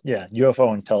 Yeah,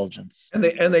 UFO intelligence. And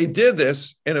they did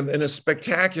this in a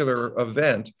spectacular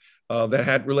event that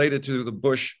had related to the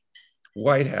Bush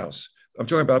White House. I'm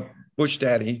talking about Bush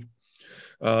Daddy,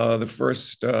 the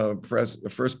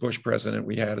first Bush president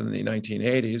we had in the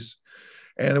 1980s.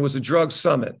 And it was a drug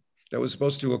summit that was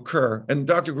supposed to occur. And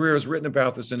Dr. Greer has written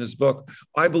about this in his book.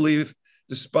 I believe,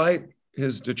 despite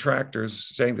his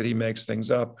detractors saying that he makes things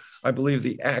up, I believe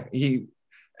he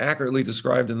accurately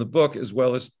described in the book, as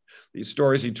well as the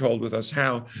stories he told with us,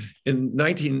 how in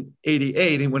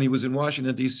 1988, when he was in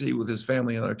Washington, D.C. with his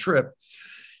family on a trip,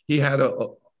 he had a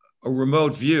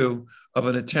remote view of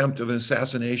an attempt of an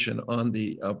assassination on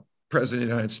the president of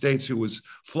the United States, who was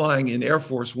flying in Air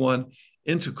Force One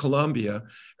into Colombia,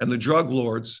 and the drug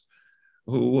lords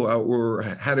who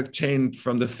had obtained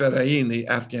from the Fedayeen, the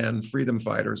Afghan freedom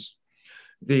fighters,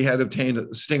 they had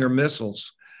obtained Stinger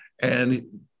missiles. And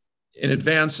in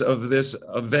advance of this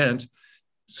event,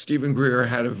 Stephen Greer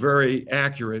had a very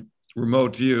accurate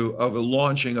remote view of a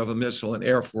launching of a missile and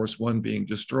Air Force One being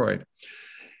destroyed.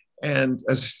 And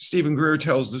as Stephen Greer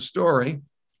tells the story,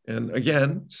 and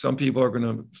again, some people are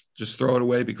going to just throw it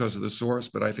away because of the source,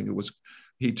 but I think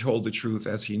he told the truth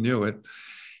as he knew it.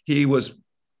 He was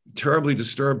terribly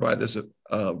disturbed by this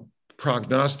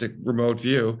prognostic remote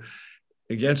view.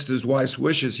 Against his wife's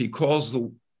wishes, he calls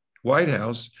the White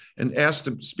House and asks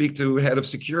to speak to head of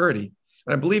security.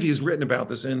 And I believe he's written about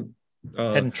this in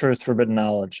Hidden Truth, Forbidden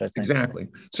Knowledge, I think. Exactly.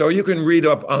 So you can read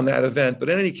up on that event. But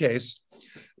in any case,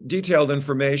 detailed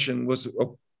information was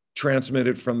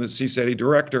transmitted from the CSETI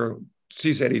director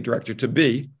to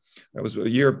be, That was 2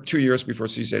 years before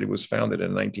CSETI was founded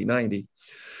in 1990.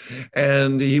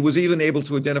 And he was even able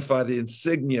to identify the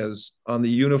insignias on the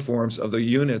uniforms of the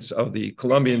units of the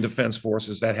Colombian Defense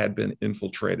Forces that had been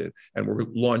infiltrated and were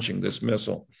launching this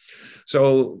missile.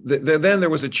 So then there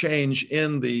was a change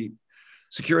in the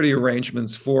security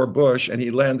arrangements for Bush, and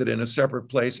he landed in a separate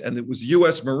place, and it was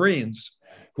US Marines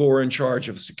who were in charge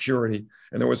of security,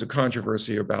 and there was a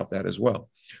controversy about that as well.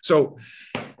 So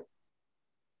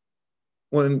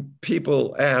when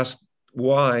people asked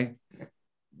why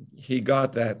he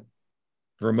got that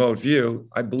remote view,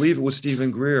 I believe it was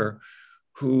Stephen Greer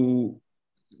who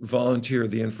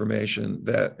volunteered the information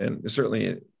that, and certainly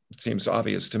it seems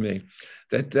obvious to me,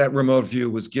 that that remote view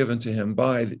was given to him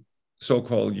by the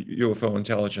so-called UFO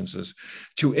intelligences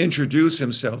to introduce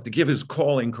himself, to give his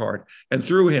calling card, and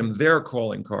through him, their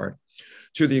calling card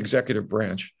to the executive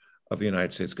branch of the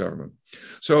United States government.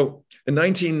 So in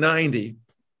 1990,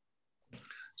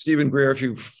 Stephen Greer, if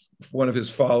you've one of his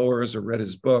followers or read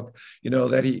his book, you know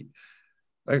that he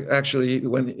actually,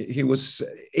 when he was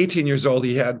 18 years old,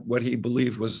 he had what he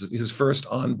believed was his first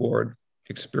onboard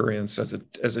experience as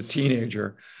a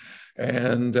teenager.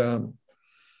 And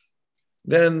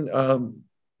then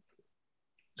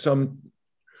some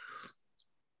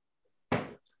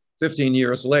 15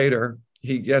 years later,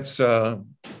 he gets a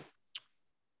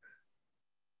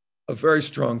very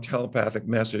strong telepathic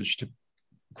message, to,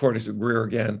 according to Greer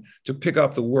again, to pick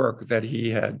up the work that he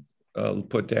had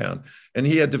put down. And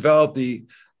he had developed the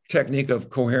technique of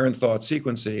coherent thought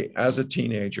sequencing as a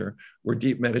teenager, where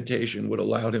deep meditation would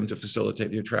allow him to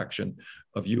facilitate the attraction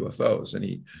of UFOs. And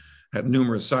he had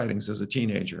numerous sightings as a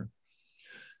teenager.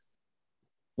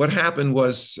 What happened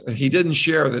was he didn't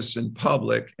share this in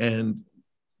public, and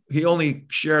he only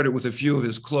shared it with a few of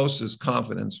his closest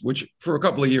confidants, which for a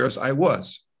couple of years I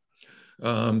was.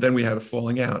 Then we had a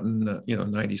falling out in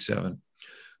 97.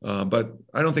 But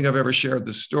I don't think I've ever shared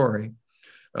this story.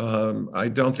 I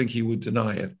don't think he would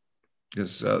deny it,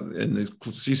 because in the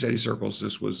CSETI circles,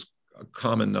 this was a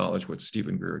common knowledge what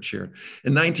Stephen Greer had shared.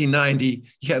 In 1990,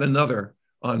 he had another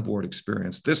onboard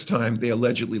experience. This time, they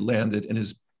allegedly landed in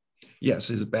his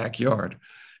backyard.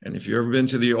 And if you've ever been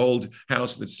to the old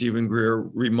house that Stephen Greer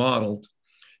remodeled,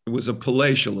 it was a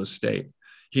palatial estate.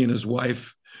 He and his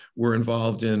wife were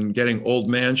involved in getting old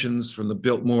mansions from the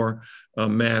Biltmore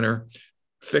Manor,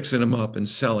 fixing them up and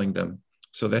selling them,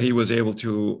 so that he was able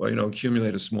to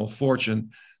accumulate a small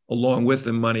fortune, along with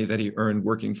the money that he earned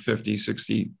working 50,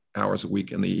 60 hours a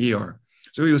week in the ER.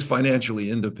 So he was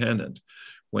financially independent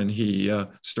when he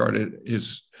started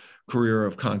his career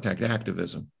of contact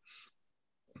activism.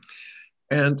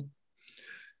 And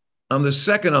on the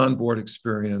second onboard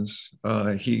experience,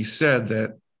 he said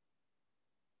that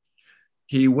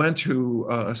he went to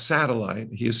a satellite.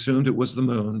 He assumed it was the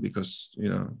moon because,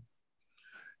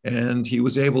 and he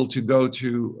was able to go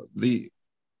to the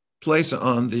place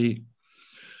on the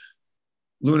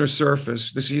lunar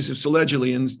surface. This is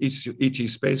allegedly in ET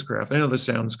spacecraft. I know this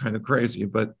sounds kind of crazy,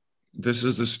 but this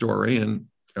is the story, and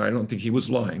I don't think he was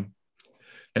lying.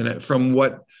 And from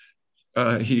what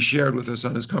he shared with us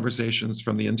on his conversations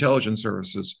from the intelligence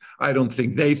services, I don't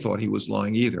think they thought he was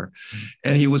lying either.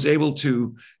 And he was able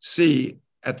to see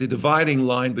at the dividing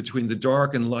line between the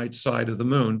dark and light side of the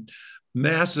moon,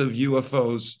 massive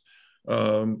UFOs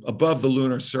above the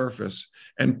lunar surface,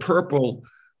 and purple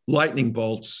lightning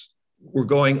bolts were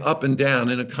going up and down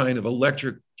in a kind of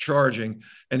electric charging.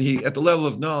 And he, at the level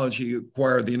of knowledge, he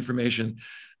acquired the information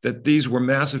that these were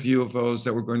massive UFOs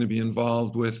that were going to be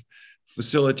involved with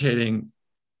facilitating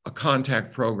a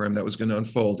contact program that was going to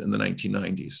unfold in the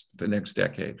 1990s, the next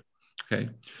decade. Okay.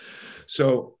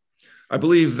 So I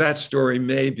believe that story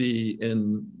may be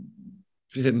in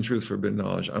Hidden Truth, Forbidden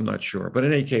Knowledge. I'm not sure. But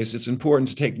in any case, it's important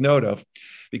to take note of,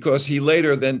 because he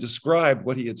later then described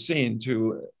what he had seen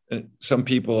to some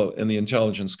people in the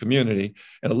intelligence community.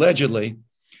 And allegedly,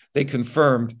 they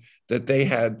confirmed that they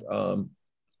had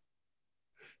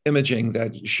imaging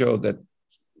that showed that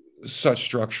such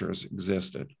structures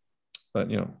existed. But,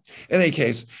 in any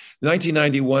case,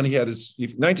 1991,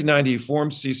 1990, he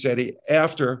formed CSETI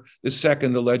after the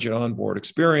second alleged onboard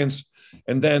experience.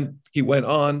 And then he went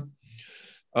on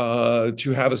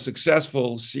to have a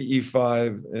successful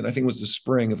CE5, and I think it was the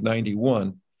spring of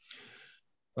 91,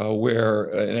 where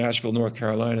in Asheville, North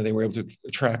Carolina, they were able to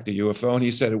track the UFO. And he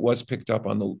said it was picked up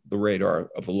on the radar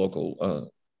of the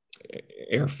local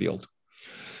airfield.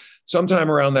 Sometime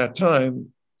around that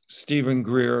time, Stephen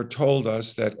Greer told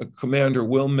us that a Commander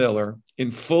Will Miller,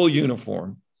 in full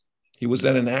uniform, he was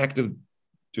then in active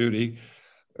duty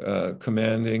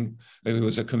commanding, he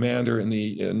was a commander in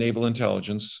the Naval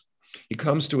Intelligence. He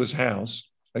comes to his house,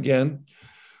 again,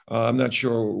 I'm not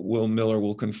sure Will Miller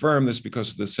will confirm this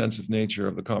because of the sensitive nature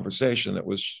of the conversation that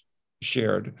was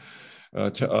shared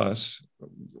to us.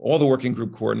 All the working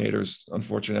group coordinators,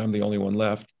 unfortunately, I'm the only one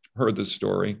left, heard this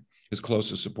story. His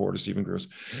closest supporter, Stephen Greer.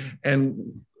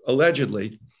 And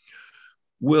allegedly,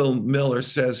 Will Miller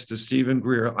says to Stephen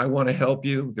Greer, I want to help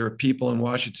you. There are people in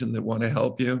Washington that want to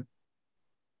help you.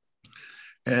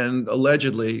 And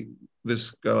allegedly,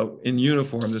 this in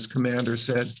uniform, this commander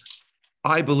said,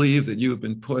 I believe that you have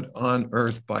been put on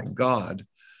Earth by God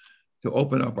to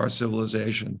open up our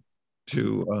civilization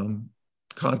to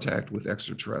contact with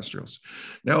extraterrestrials.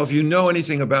 Now, if you know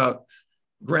anything about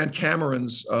Grant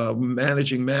Cameron's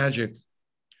Managing Magic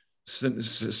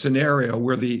scenario,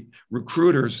 where the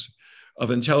recruiters of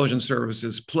intelligence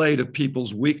services play to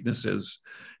people's weaknesses,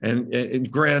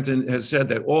 and Grant has said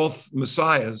that all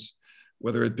messiahs,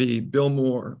 whether it be Bill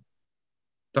Moore,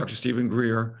 Dr. Stephen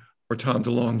Greer, or Tom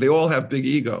DeLonge, they all have big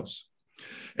egos.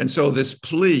 And so this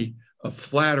plea of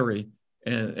flattery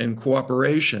and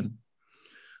cooperation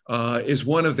is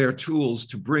one of their tools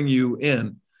to bring you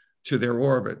in to their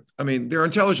orbit. I mean, they're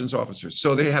intelligence officers,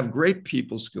 so they have great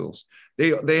people skills.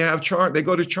 They have charm. They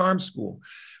go to charm school.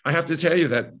 I have to tell you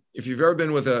that if you've ever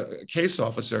been with a case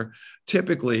officer,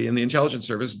 typically in the intelligence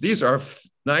service, these are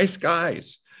nice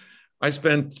guys. I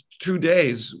spent 2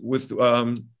 days with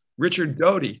Richard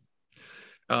Doty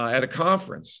at a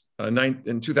conference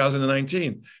in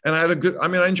 2019, and I had a good. I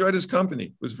mean, I enjoyed his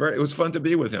company. It was fun to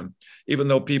be with him, even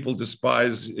though people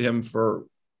despise him for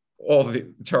all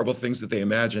the terrible things that they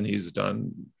imagine he's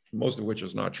done, most of which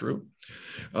is not true.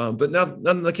 But none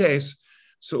in the case.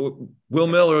 So Will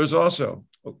Miller is also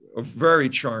a very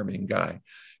charming guy.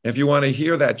 And if you want to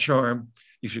hear that charm,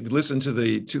 you should listen to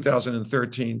the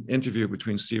 2013 interview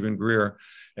between Stephen Greer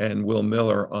and Will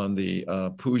Miller on the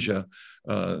Pooja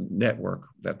network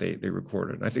that they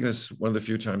recorded. And I think that's one of the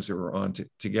few times they were on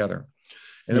together.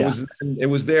 And it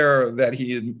was there that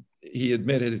he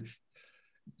admitted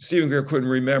Stephen Greer couldn't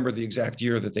remember the exact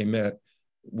year that they met.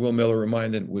 Will Miller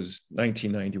reminded it was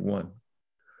 1991.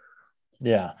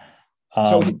 Yeah.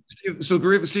 So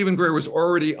Stephen Greer was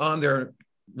already on their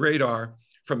radar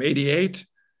from 88,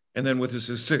 and then with his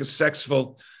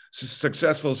successful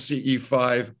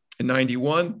CE5 in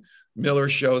 91, Miller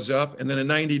shows up, and then in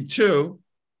 92,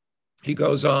 he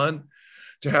goes on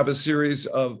to have a series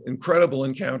of incredible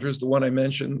encounters. The one I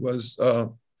mentioned was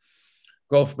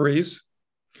Gulf Breeze.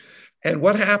 And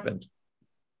what happened?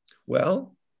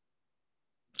 Well,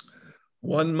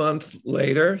 1 month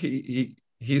later,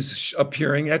 he's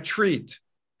appearing at TREAT.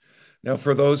 Now,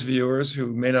 for those viewers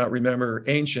who may not remember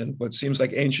what seems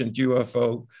like ancient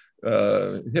UFO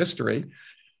history,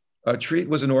 TREAT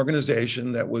was an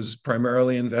organization that was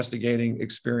primarily investigating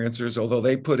experiencers, although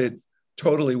they put it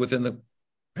totally within the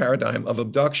paradigm of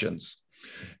abductions.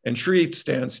 And TREAT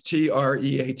stands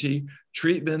TREAT,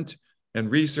 Treatment and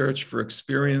Research for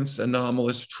Experienced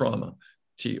Anomalous Trauma,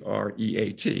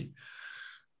 TREAT.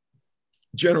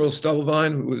 General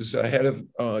Stubblevine, who was head of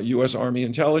US Army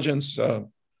intelligence,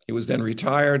 he was then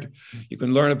retired. You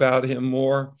can learn about him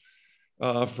more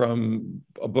from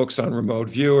books on remote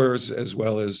viewers, as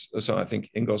well as I think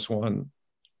Ingo Swann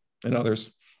and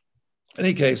others. In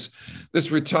any case,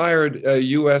 this retired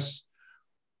US,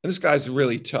 and this guy's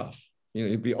really tough. You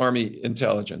know, you'd be Army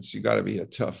intelligence. You got to be a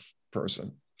tough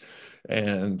person.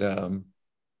 And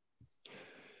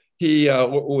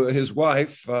his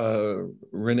wife,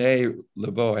 Renee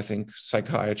LeBeau, I think,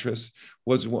 psychiatrist,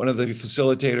 was one of the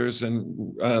facilitators.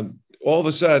 And all of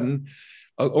a sudden,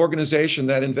 an organization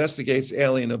that investigates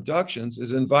alien abductions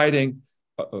is inviting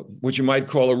what you might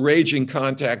call a raging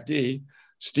contactee,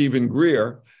 Stephen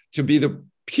Greer, to be the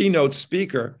keynote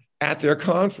speaker at their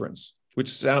conference,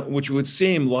 which would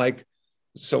seem like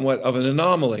somewhat of an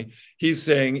anomaly. He's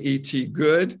saying, ET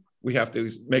good, we have to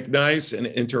make nice and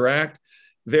interact.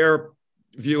 They're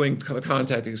viewing the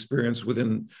contact experience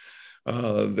within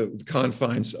the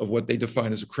confines of what they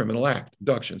define as a criminal act,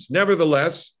 abductions.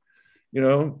 Nevertheless, you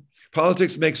know,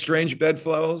 politics makes strange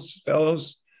bedfellows,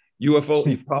 fellows.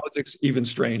 UFO politics even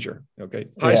stranger. Okay,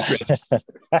 strange.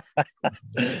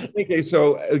 Okay,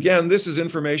 so again, this is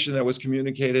information that was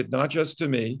communicated not just to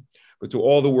me, but to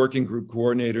all the working group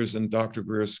coordinators and Dr.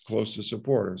 Greer's closest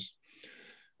supporters.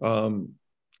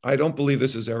 I don't believe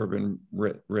this has ever been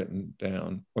written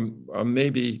down.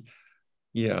 Maybe,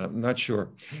 yeah, I'm not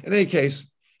sure. In any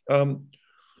case,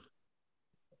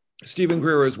 Stephen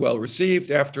Greer is well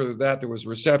received. After that, there was a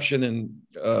reception in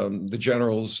the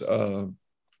general's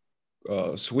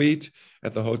suite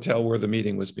at the hotel where the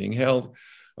meeting was being held.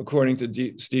 According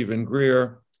to Stephen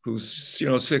Greer, who's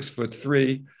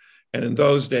 6'3", and in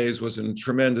those days was in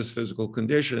tremendous physical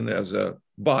condition as a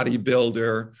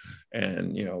bodybuilder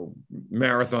and,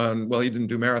 marathon. Well, he didn't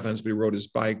do marathons, but he rode his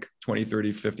bike 20,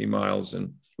 30, 50 miles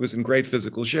and was in great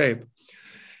physical shape.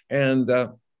 And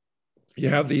you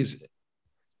have these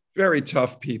very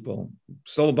tough people.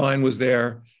 Stubblebine was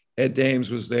there. Ed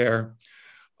Dames was there.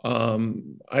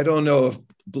 I don't know if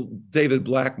David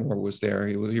Blackmore was there.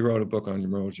 He wrote a book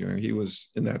on Jr. He was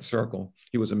in that circle.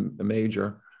 He was a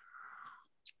major,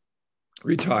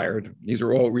 retired. These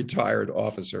are all retired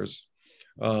officers.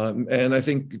 And I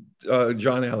think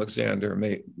John Alexander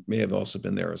may have also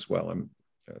been there as well.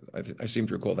 I seem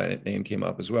to recall that name came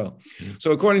up as well. Mm-hmm.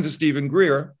 So according to Stephen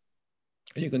Greer,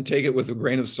 you can take it with a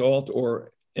grain of salt,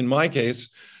 or in my case,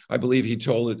 I believe he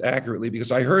told it accurately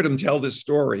because I heard him tell this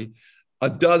story a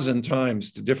dozen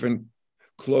times to different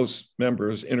close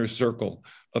members, inner circle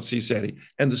of CSETI.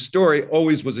 And the story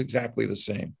always was exactly the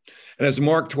same. And as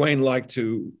Mark Twain liked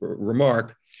to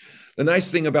remark, the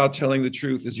nice thing about telling the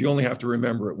truth is you only have to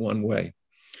remember it one way.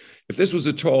 If this was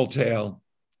a tall tale,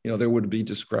 there would be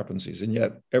discrepancies. And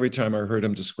yet every time I heard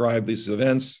him describe these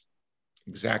events,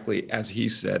 exactly as he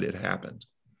said it happened.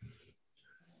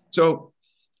 So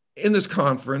in this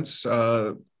conference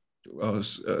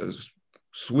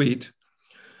suite,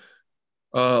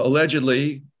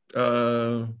 allegedly,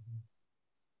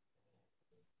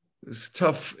 this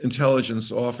tough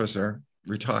intelligence officer,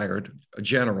 retired, a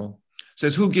general,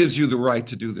 says, "Who gives you the right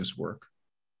to do this work?"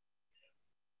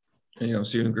 And,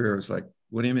 Stephen Greer was like,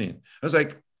 "What do you mean?" I was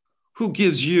like, "Who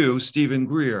gives you, Stephen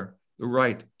Greer, the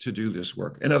right to do this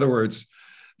work?" In other words,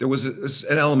 there was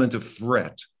an element of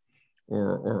threat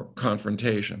or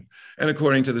confrontation. And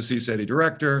according to the CSETI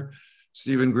director,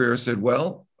 Stephen Greer said,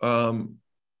 "Well,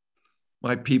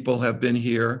 my people have been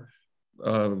here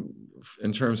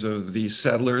in terms of the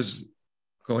settlers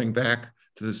going back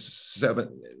to the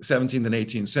 17th and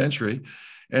 18th century.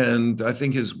 And I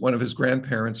think one of his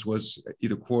grandparents was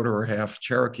either quarter or half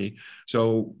Cherokee.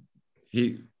 So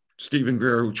Stephen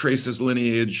Greer traced his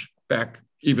lineage back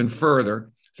even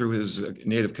further through his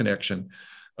native connection.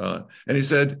 And he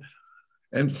said,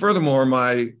 and furthermore,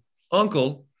 my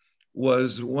uncle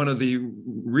was one of the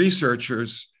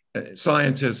researchers,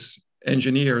 scientists,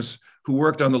 engineers who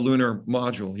worked on the lunar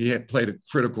module. He had played a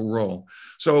critical role.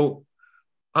 So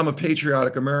I'm a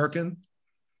patriotic American.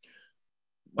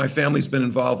 My family's been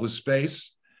involved with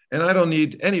space, and I don't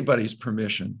need anybody's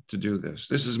permission to do this.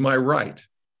 This is my right.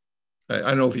 I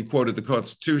don't know if he quoted the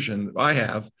Constitution. I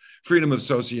have freedom of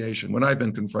association. When I've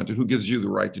been confronted, who gives you the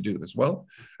right to do this? Well,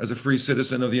 as a free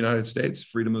citizen of the United States,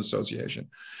 freedom of association.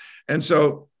 And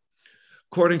so,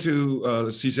 according to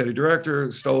the CSETI director,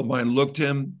 Stubblebine looked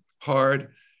him hard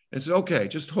and said, "Okay,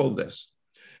 just hold this."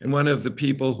 And one of the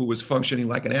people who was functioning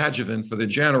like an adjutant for the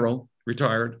general,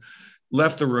 retired,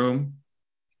 left the room.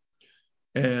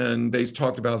 And they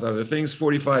talked about other things.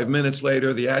 45 minutes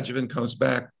later, the adjutant comes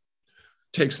back,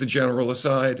 takes the general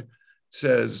aside,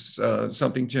 says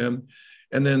something to him.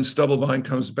 And then Stubblebine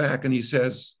comes back and he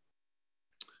says,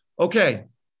 "Okay."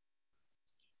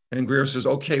 And Greer says,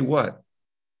 "Okay, what?"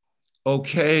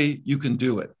 "Okay, you can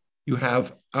do it. You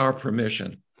have our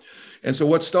permission." And so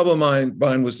what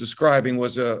Stubblebine was describing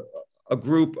was a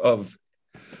group of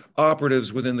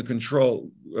operatives within the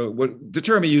control. The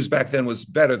term he used back then was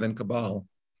better than cabal.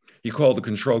 He called the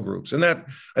control groups. And that,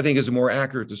 I think, is a more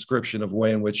accurate description of the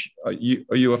way in which a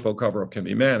UFO cover-up can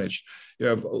be managed. You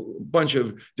have a bunch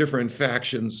of different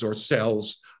factions or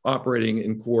cells operating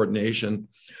in coordination,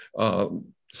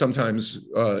 sometimes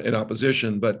in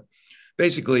opposition. But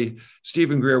basically,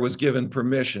 Stephen Greer was given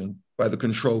permission by the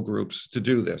control groups to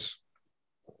do this.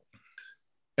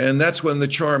 And that's when the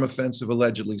charm offensive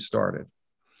allegedly started.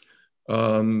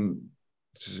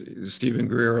 Stephen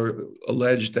Greer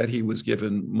alleged that he was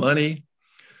given money.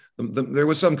 There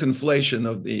was some conflation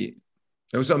of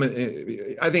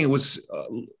I think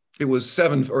it was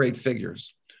 7 or 8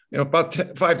 figures. About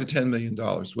 $5 to $10 million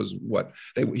was what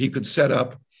he could set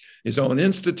up his own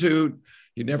institute.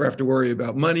 He'd never have to worry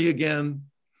about money again.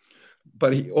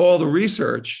 But all the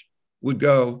research would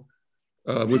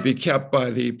be kept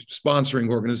by the sponsoring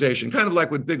organization, kind of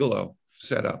like what Bigelow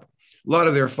set up. A lot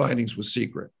of their findings was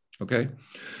secret, okay?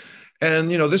 And,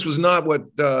 this was not what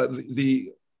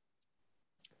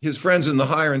his friends in the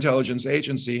higher intelligence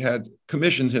agency had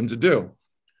commissioned him to do.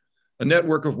 A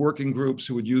network of working groups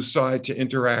who would use PSI to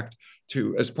interact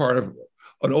as part of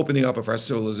an opening up of our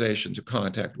civilization to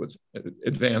contact with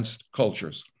advanced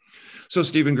cultures. So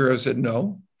Stephen Greer said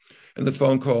no, and the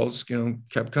phone calls,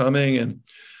 kept coming. And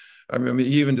I remember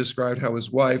he even described how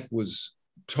his wife was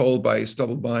told by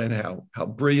Stubblebine how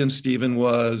brilliant Stephen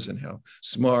was and how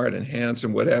smart and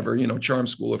handsome, whatever, charm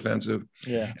school offensive.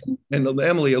 Yeah. And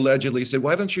Emily allegedly said,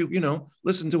 why don't you,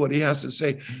 listen to what he has to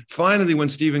say? Finally, when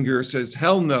Stephen Greer says,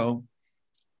 hell no,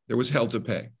 there was hell to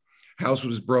pay. House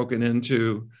was broken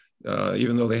into,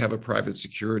 even though they have a private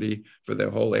security for their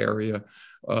whole area.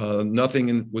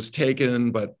 Nothing was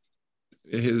taken, but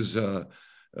his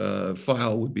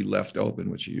file would be left open,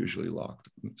 which he usually locked.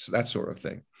 It's that sort of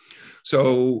thing.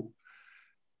 So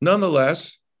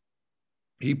nonetheless,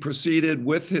 he proceeded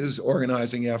with his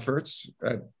organizing efforts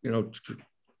at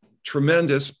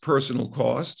tremendous personal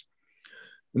cost.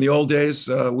 In the old days,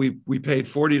 we paid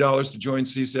 $40 to join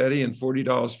CSETI and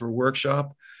 $40 for a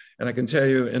workshop. And I can tell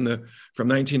you from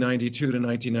 1992 to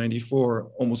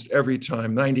 1994, almost every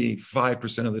time,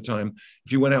 95% of the time,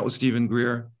 if you went out with Stephen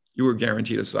Greer, you were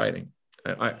guaranteed a sighting.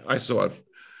 I saw it.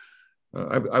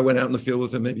 I went out in the field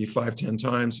with him maybe 5-10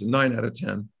 times, and 9 out of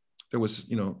 10, there was,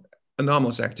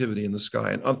 anomalous activity in the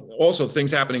sky, and also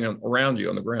things happening around you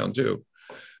on the ground too.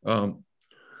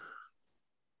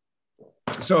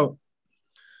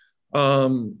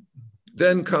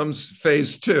 Then comes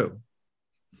phase 2.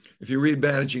 If you read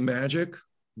Managing Magic,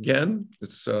 again,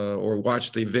 or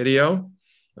watch the video,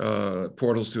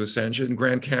 Portals to Ascension,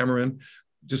 Grant Cameron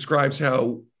describes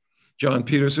how John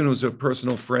Peterson, who was a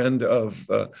personal friend of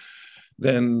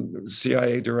then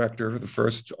CIA director, the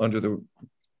first under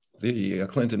the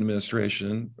Clinton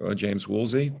administration, James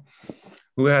Woolsey,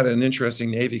 who had an interesting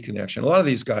Navy connection. A lot of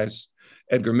these guys,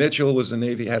 Edgar Mitchell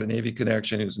had a Navy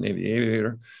connection. He was a Navy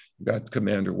aviator. You got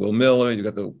Commander Will Miller. You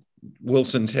got the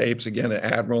Wilson tapes, again, an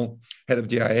admiral, head of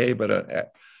DIA,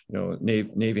 but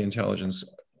Navy intelligence.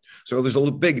 So there's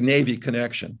a big Navy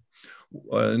connection.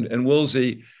 And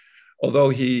Woolsey, although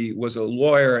he was a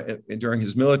lawyer during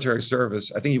his military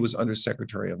service, I think he was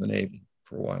Undersecretary of the Navy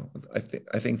for a while. I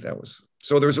think that was.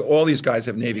 So there's all these guys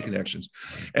have Navy connections.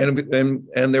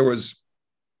 And there was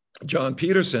John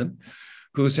Peterson,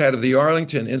 who's head of the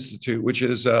Arlington Institute, which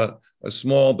is a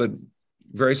small but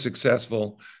very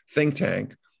successful think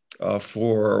tank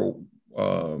for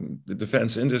the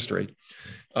defense industry.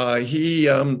 He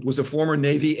was a former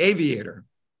Navy aviator.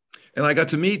 And I got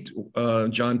to meet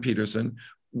John Peterson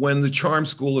when the Charm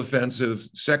School offensive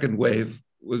second wave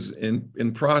was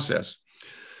in process.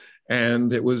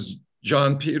 And it was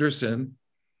John Peterson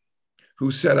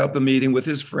who set up a meeting with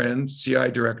his friend,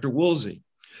 CIA Director Woolsey.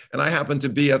 And I happened to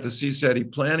be at the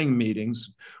CSETI planning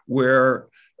meetings where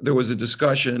there was a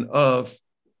discussion of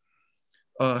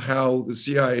how the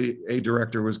CIA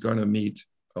director was going to meet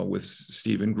with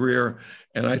Stephen Greer.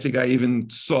 And I think I even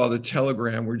saw the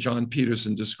telegram where John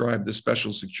Peterson described the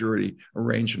special security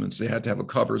arrangements. They had to have a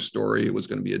cover story. It was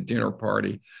going to be a dinner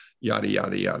party, yada,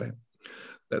 yada, yada.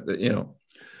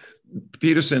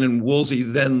 Peterson and Woolsey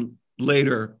then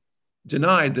later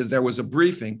denied that there was a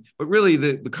briefing, but really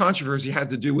the controversy had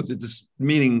to do with the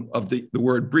meaning of the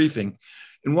word briefing.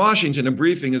 In Washington, a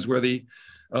briefing is where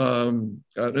an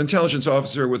intelligence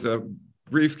officer with a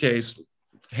briefcase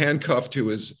handcuffed to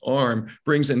his arm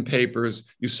brings in papers,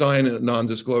 you sign a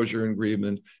non-disclosure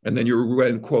agreement, and then you're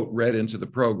read into the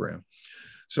program.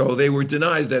 So they were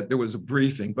denied that there was a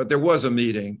briefing, but there was a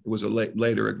meeting. It was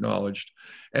later acknowledged.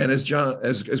 And as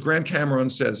Grant Cameron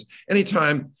says,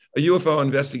 anytime a UFO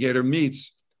investigator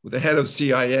meets with the head of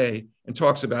CIA and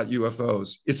talks about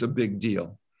UFOs, it's a big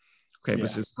deal. Okay, yeah.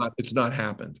 But it's not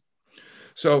happened.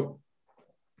 So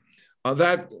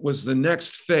that was the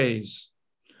next phase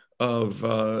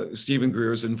of Stephen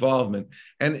Greer's involvement.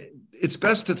 And it's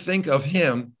best to think of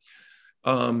him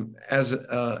as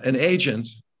an agent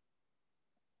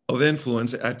of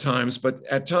influence at times, but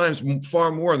at times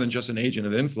far more than just an agent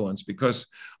of influence, because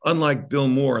unlike Bill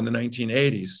Moore in the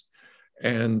 1980s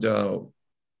and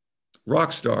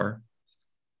rock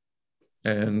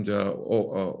and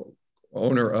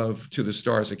owner of To the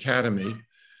Stars Academy,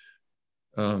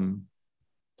 Tom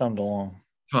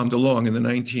DeLonge in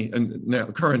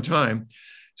the current time,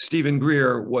 Stephen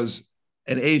Greer was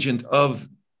an agent of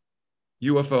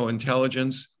UFO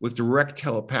intelligence with direct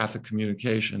telepathic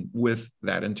communication with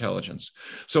that intelligence.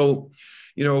 So,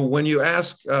 when you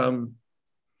ask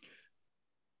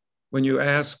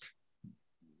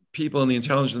people in the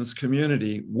intelligence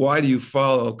community, why do you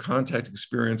follow contact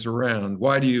experience around?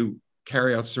 Why do you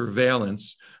carry out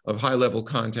surveillance of high-level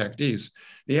contactees?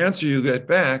 The answer you get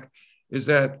back is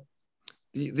that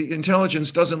the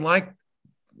intelligence doesn't like,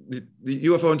 the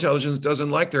UFO intelligence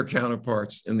doesn't like their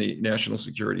counterparts in the national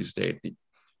security state.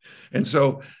 And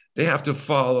so they have to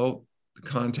follow the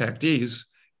contactees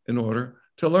in order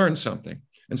to learn something.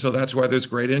 And so that's why there's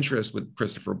great interest with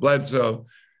Christopher Bledsoe,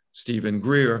 Stephen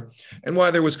Greer, and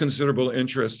why there was considerable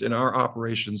interest in our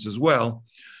operations as well.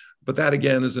 But that,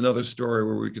 again, is another story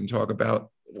where we can talk about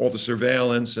all the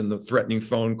surveillance and the threatening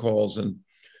phone calls and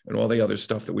all the other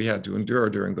stuff that we had to endure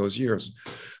during those years.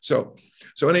 So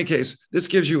in any case, this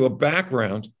gives you a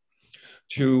background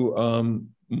to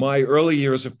my early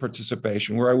years of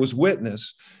participation, where I was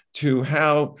witness to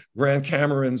how Grant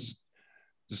Cameron's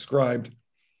described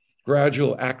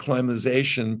gradual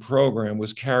acclimatization program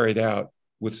was carried out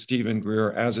with Stephen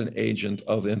Greer as an agent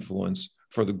of influence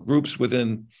for the groups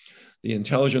within the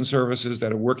intelligence services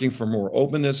that are working for more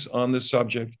openness on this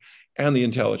subject and the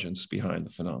intelligence behind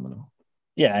the phenomenon.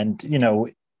 Yeah, and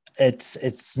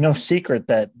it's no secret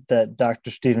that Dr.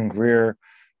 Stephen Greer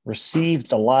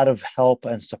received a lot of help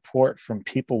and support from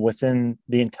people within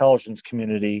the intelligence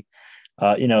community.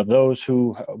 Those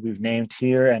who we've named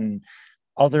here and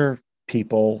other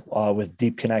people with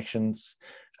deep connections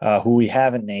who we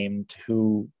haven't named,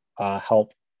 who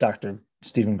helped Dr.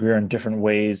 Stephen Greer in different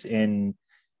ways in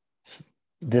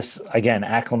this, again,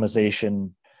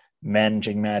 acclimatization,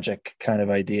 managing magic kind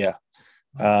of idea.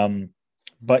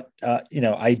 But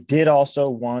I did also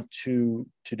want to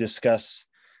discuss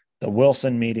the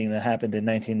Wilson meeting that happened in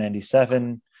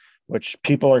 1997, which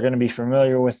people are going to be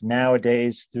familiar with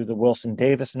nowadays through the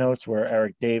Wilson-Davis notes, where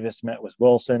Eric Davis met with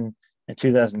Wilson in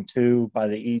 2002 by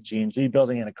the EG&G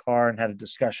building in a car and had a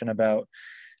discussion about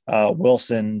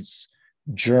Wilson's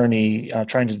journey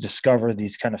trying to discover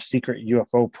these kind of secret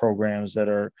UFO programs that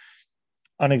are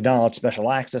unacknowledged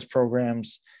special access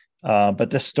programs.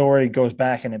 But this story goes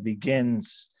back and it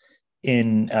begins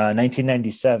in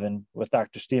 1997 with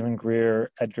Dr. Stephen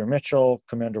Greer, Edgar Mitchell,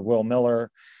 Commander Will Miller,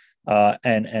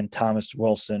 and Thomas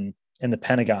Wilson in the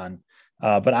Pentagon.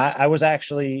 But I was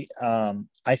actually,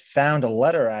 I found a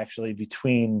letter actually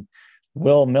between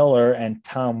Will Miller and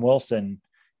Tom Wilson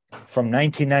from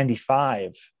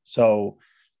 1995. So,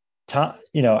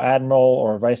 Admiral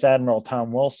or Vice Admiral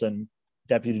Tom Wilson,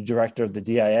 Deputy Director of the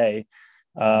DIA,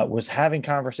 was having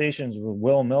conversations with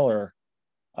Will Miller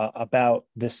about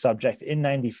this subject in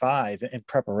 95 in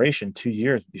preparation 2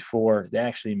 years before they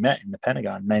actually met in the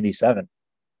Pentagon in 97.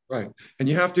 Right. And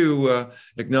you have to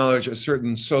acknowledge a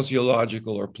certain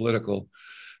sociological or political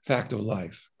fact of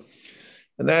life.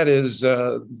 And that is,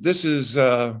 this is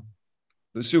the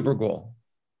Super Bowl.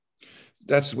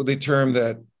 That's the term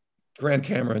that Grant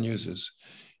Cameron uses.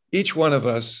 Each one of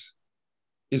us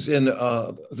is in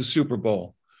the Super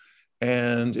Bowl.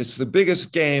 And it's the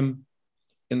biggest game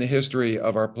in the history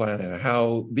of our planet,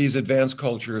 how these advanced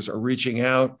cultures are reaching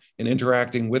out and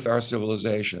interacting with our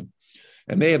civilization.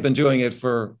 And they have been doing it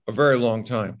for a very long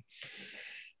time.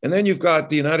 And then you've got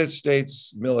the United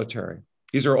States military.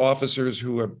 These are officers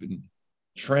who have been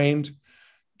trained,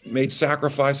 made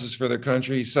sacrifices for their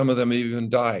country. Some of them even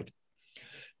died.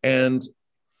 And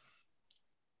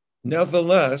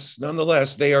nonetheless,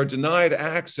 they are denied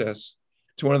access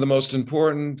to one of the most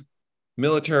important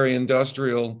military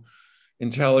industrial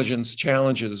intelligence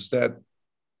challenges that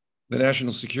the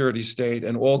national security state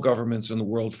and all governments in the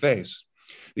world face.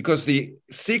 Because the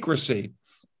secrecy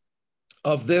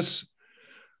of this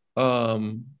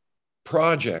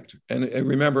project, and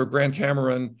remember Grant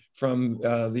Cameron from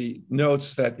the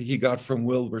notes that he got from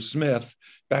Wilbur Smith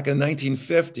back in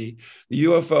 1950, the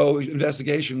UFO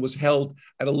investigation was held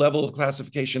at a level of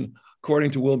classification,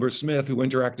 according to Wilbur Smith, who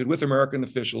interacted with American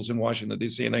officials in Washington,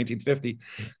 D.C. in 1950,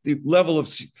 the level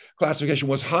of classification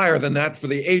was higher than that for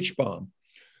the H-bomb,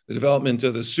 the development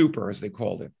of the super, as they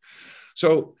called it.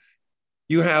 So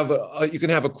you can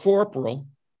have a corporal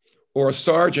or a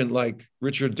sergeant like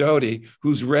Richard Doty,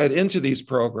 who's read into these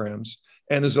programs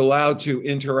and is allowed to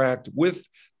interact with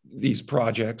these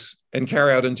projects and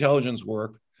carry out intelligence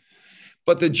work.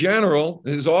 But the general,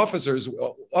 his officers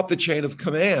up the chain of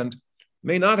command,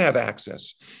 may not have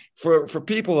access. For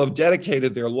people who have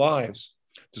dedicated their lives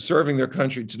to serving their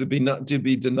country, to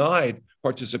be denied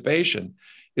participation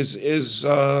is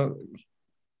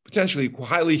potentially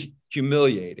highly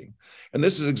humiliating. And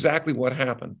this is exactly what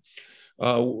happened.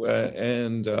 So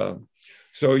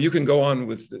you can go on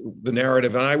with the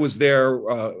narrative. And I was there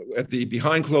at the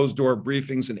behind closed door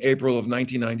briefings in April of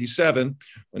 1997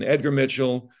 when Edgar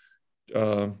Mitchell,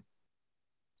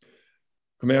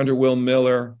 Commander Will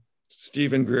Miller,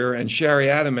 Stephen Greer, and Sherry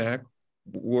Adamak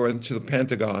were into the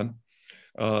Pentagon.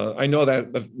 I know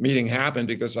that the meeting happened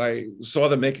because I saw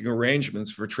them making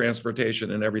arrangements for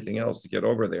transportation and everything else to get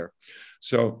over there.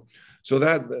 So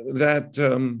that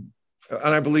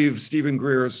and I believe Stephen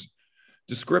Greer's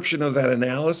description of that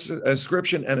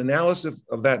description and analysis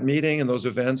of that meeting and those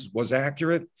events was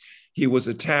accurate. He was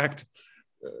attacked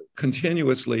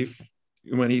continuously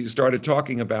when he started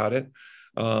talking about it.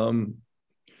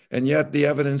 And yet the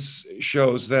evidence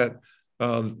shows that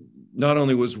not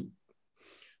only was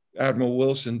Admiral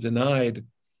Wilson denied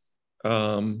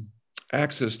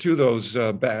access to those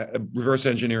reverse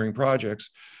engineering projects,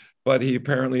 but he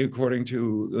apparently, according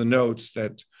to the notes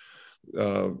that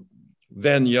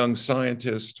then young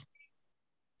scientist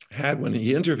had when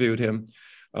he interviewed him,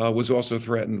 was also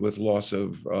threatened with loss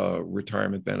of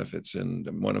retirement benefits, and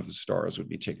one of the stars would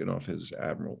be taken off his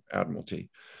admiralty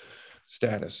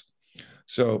status.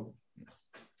 So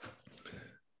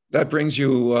that brings you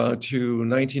to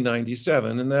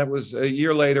 1997, and that was a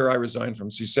year later. I resigned from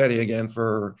CSETI again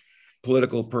for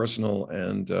political, personal,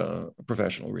 and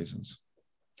professional reasons.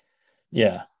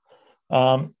 Yeah.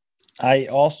 I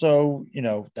also,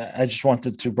 I just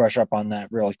wanted to brush up on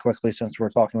that really quickly since we're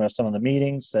talking about some of the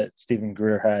meetings that Stephen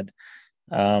Greer had.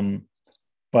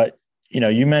 But,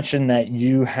 you mentioned that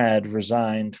you had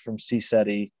resigned from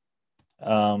CSETI.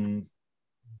 And,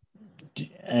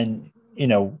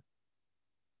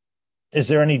 is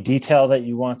there any detail that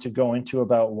you want to go into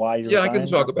about why you resigned? I can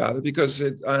talk about it because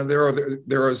I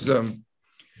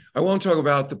won't talk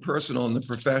about the personal and the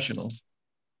professional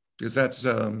because that's,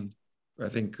 I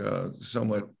think,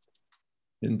 somewhat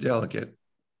indelicate.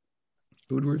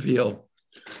 It would reveal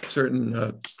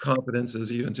certain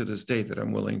confidences even to this date that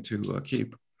I'm willing to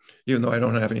keep, even though I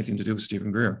don't have anything to do with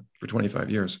Stephen Greer for 25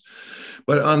 years.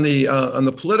 But on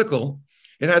the political,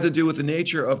 it had to do with the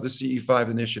nature of the CE5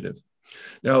 initiative.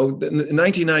 Now, in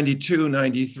 1992,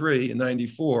 93, and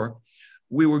 94,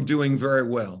 we were doing very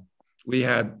well. We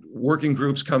had working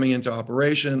groups coming into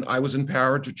operation. I was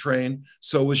empowered to train.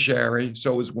 So was Sherry.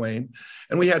 So was Wayne.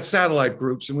 And we had satellite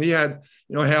groups, and we had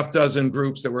a half dozen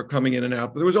groups that were coming in and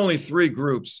out. But there was only 3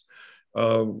 groups: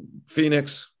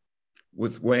 Phoenix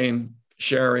with Wayne,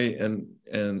 Sherry, and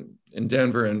in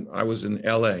Denver, and I was in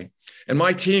LA. And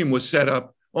my team was set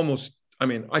up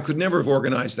I could never have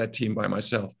organized that team by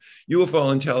myself.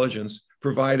 UFO Intelligence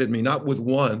provided me not with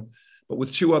one, but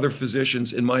with 2 other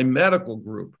physicians in my medical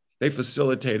group. They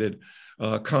facilitated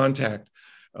contact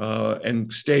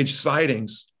and staged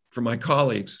sightings for my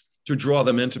colleagues to draw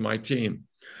them into my team.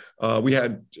 We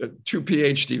had 2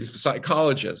 PhD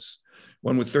psychologists,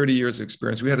 one with 30 years of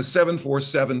experience. We had a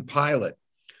 747 pilot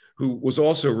who was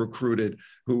also recruited,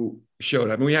 who showed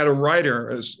up. And we had a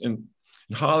writer in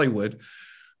Hollywood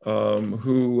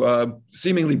who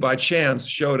seemingly by chance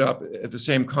showed up at the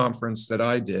same conference that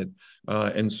I did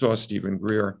and saw Stephen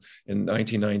Greer in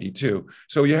 1992.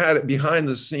 So you had behind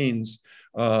the scenes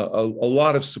a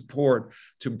lot of support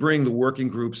to bring the working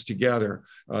groups together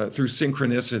through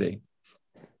synchronicity.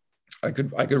 I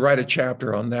could write a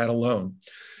chapter on that alone.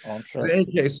 Oh, I'm sure. In any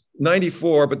case,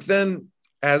 94, but then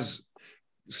as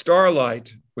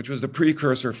Starlight, which was the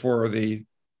precursor for the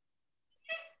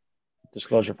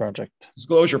Disclosure Project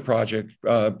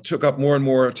took up more and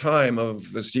more time of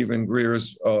Stephen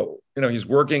Greer's, he's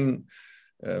working,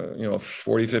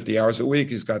 40, 50 hours a week.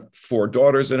 He's got 4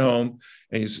 daughters at home,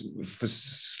 and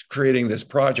he's creating this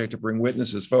project to bring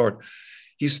witnesses forward.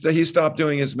 He stopped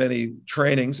doing as many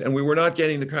trainings, and we were not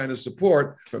getting the kind of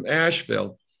support from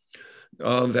Asheville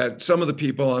that some of the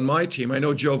people on my team, I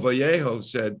know Joe Vallejo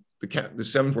said, the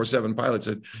 747 pilot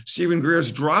said, Stephen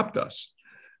Greer's dropped us.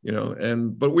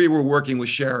 But we were working with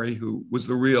Sherry, who was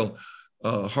the real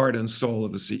heart and soul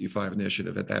of the CE5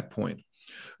 initiative at that point.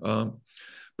 But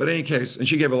in any case, and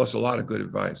she gave us a lot of good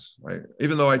advice. Right?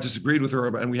 Even though I disagreed with her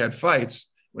and we had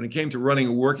fights, when it came to running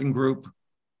a working group,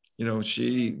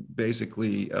 she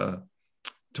basically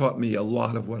taught me a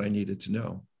lot of what I needed to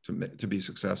know to be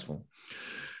successful.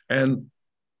 And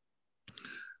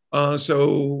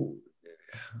so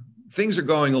things are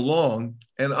going along,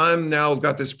 and I'm now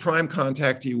got this prime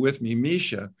contactee with me,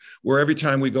 Misha, where every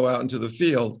time we go out into the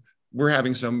field, we're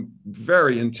having some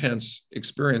very intense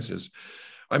experiences.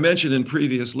 I mentioned in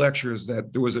previous lectures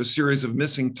that there was a series of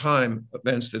missing time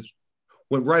events that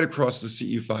went right across the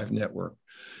CE5 network.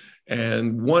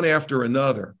 And one after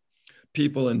another,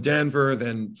 people in Denver,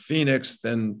 then Phoenix,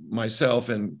 then myself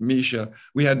and Misha,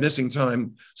 we had missing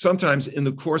time, sometimes in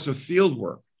the course of field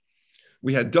work.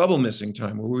 We had double missing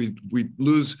time where we'd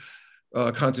lose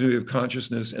continuity of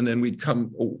consciousness, and then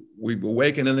we'd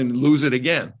awaken and then lose it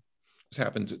again. This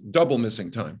happened, double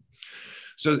missing time.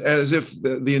 So as if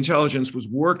the intelligence was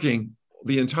working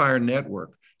the entire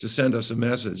network to send us a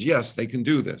message. Yes, they can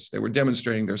do this. They were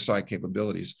demonstrating their psych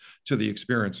capabilities to the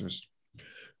experiencers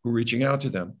who were reaching out to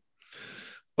them.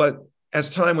 But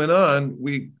as time went on,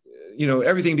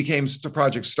 everything became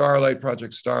Project Starlight.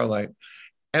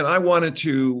 And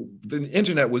the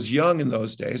internet was young in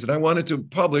those days, and I wanted to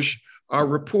publish our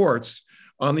reports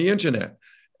on the internet.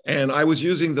 And I was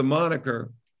using the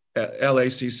moniker LA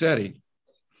CSETI.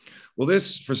 Well,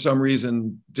 this, for some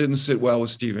reason, didn't sit well with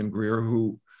Stephen Greer,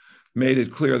 who made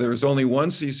it clear there was only one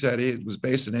CSETI. It was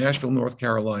based in Asheville, North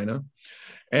Carolina.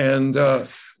 And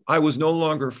I was no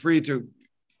longer free to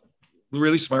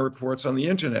release my reports on the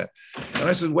internet. And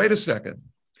I said, wait a second.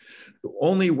 The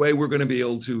only way we're going to be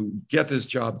able to get this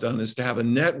job done is to have a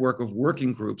network of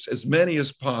working groups, as many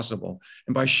as possible.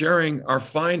 And by sharing our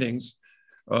findings,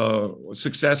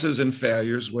 successes and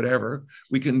failures, whatever,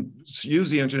 we can use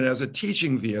the internet as a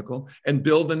teaching vehicle and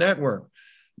build the network.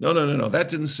 No. That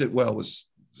didn't sit well with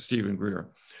Stephen Greer.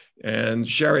 And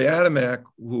Sherry Adamek,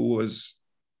 who was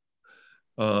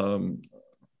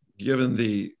given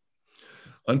the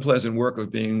unpleasant work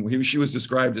of she was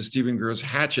described as Stephen Greer's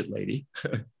hatchet lady.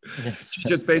 She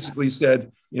just basically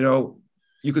said,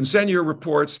 you can send your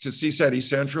reports to CSETI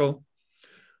Central,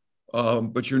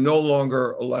 but you're no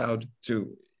longer allowed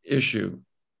to issue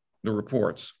the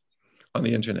reports on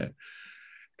the internet.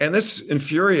 And this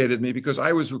infuriated me because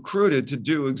I was recruited to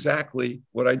do exactly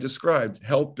what I described,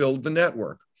 help build the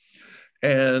network.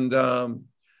 And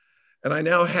I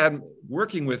now had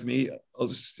working with me a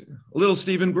little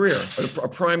Stephen Greer, a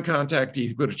prime contactee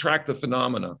who could attract the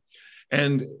phenomena.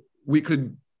 And we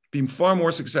could be far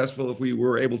more successful if we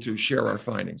were able to share our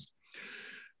findings.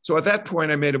 So at that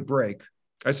point, I made a break.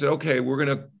 I said, okay, we're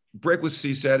going to break with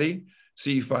CSETI,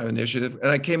 CE5 initiative.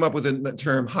 And I came up with the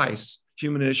term HICE,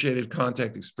 Human Initiated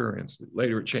Contact Experience.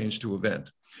 Later it changed to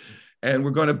event. And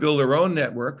we're going to build our own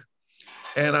network.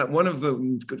 And one of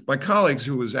my colleagues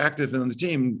who was active in the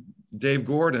team, Dave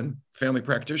Gordon, family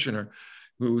practitioner,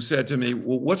 who said to me,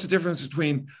 well, what's the difference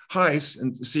between HICE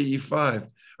and CE5?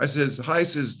 I said,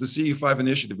 HICE is the CE5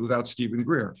 initiative without Stephen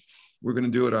Greer. We're going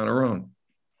to do it on our own.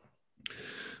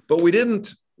 But we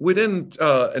didn't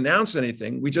announce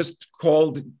anything. We just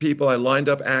called people. I lined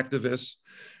up activists.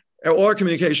 All our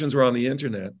communications were on the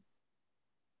internet.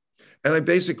 And I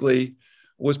basically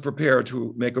was prepared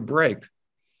to make a break.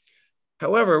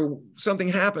 However, something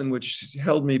happened which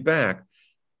held me back.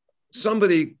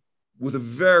 Somebody with a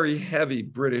very heavy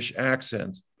British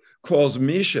accent calls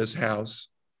Misha's house.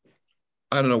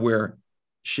 I don't know where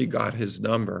she got his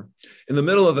number. In the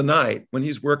middle of the night, when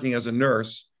he's working as a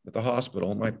nurse at the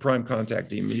hospital, my prime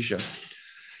contactee, Misha,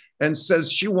 and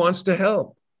says she wants to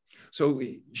help. So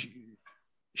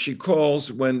she calls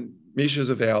when Misha's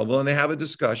available and they have a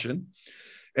discussion.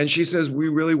 And she says, we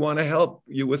really want to help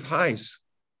you with HICE.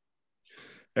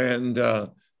 And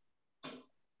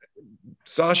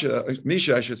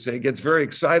Misha, I should say, gets very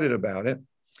excited about it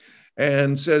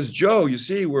and says, Joe, you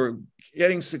see, we're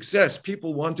getting success.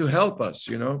 People want to help us,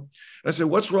 And I said,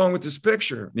 what's wrong with this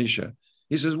picture, Misha?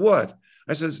 He says, what?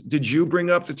 I says, did you bring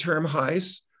up the term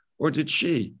HICE or did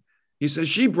she? He says,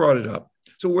 she brought it up.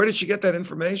 So where did she get that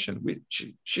information?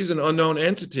 She's an unknown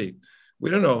entity.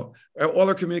 We don't know. All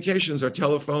our communications are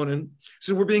telephone. And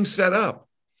so we're being set up.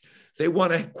 They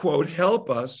want to, quote, help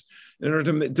us in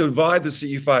order to divide the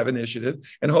CE5 initiative.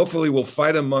 And hopefully we'll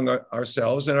fight among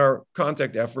ourselves and our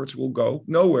contact efforts will go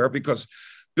nowhere because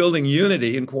building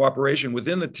unity and cooperation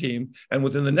within the team and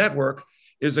within the network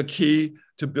is a key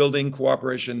to building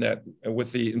cooperation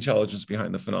with the intelligence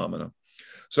behind the phenomena.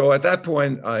 So at that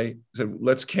point, I said,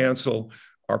 let's cancel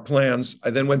our plans. I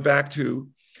then went back to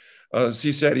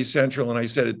CSETI Central and I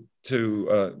said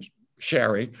to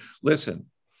Sherry, listen,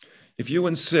 if you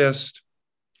insist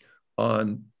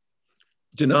on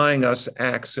denying us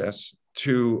access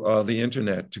to the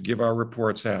internet to give our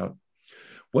reports out,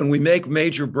 when we make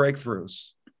major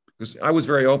breakthroughs, because I was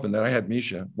very open that I had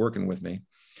Misha working with me,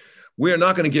 we are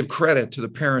not going to give credit to the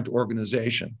parent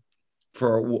organization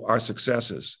for our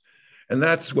successes. And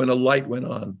that's when a light went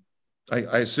on.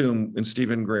 I assume in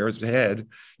Stephen Greer's head,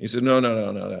 he said, no,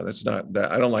 that's not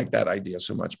that. I don't like that idea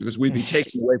so much because we'd be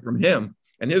taking away from him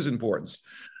and his importance.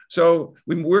 So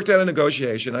we worked out a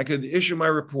negotiation. I could issue my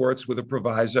reports with a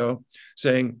proviso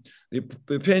saying the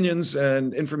opinions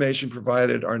and information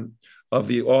provided are of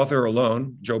the author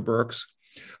alone, Joe Birx.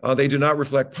 They do not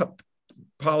reflect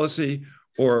policy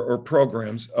or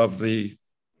programs of the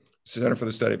Center for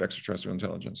the Study of Extraterrestrial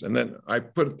Intelligence. And then I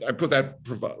put that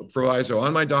proviso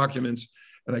on my documents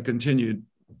and I continued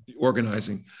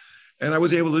organizing. And I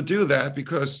was able to do that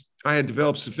because I had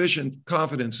developed sufficient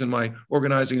confidence in my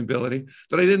organizing ability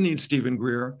that I didn't need Stephen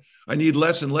Greer. I need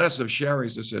less and less of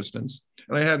Sherry's assistance.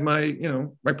 And I had my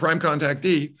prime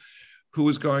contactee who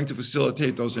was going to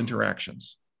facilitate those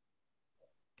interactions.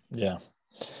 Yeah.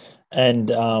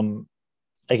 And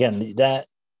again, that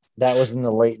was in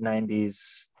the late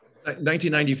 90s.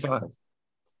 1995.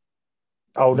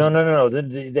 Oh, no.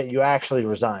 That you actually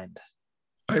resigned.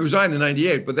 I resigned in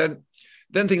 98, but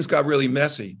then things got really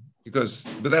messy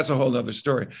but that's a whole nother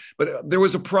story. But there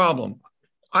was a problem.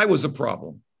 I was a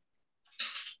problem.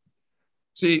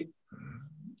 See,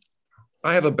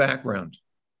 I have a background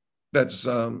that's,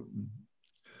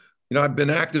 I've been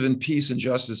active in peace and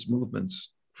justice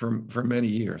movements for many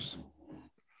years.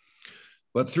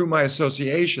 But through my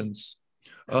associations,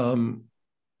 I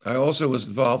also was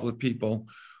involved with people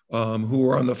who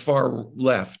were on the far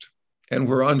left and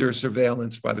were under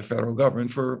surveillance by the federal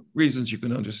government for reasons you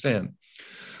can understand.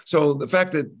 So the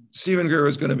fact that Steven Greer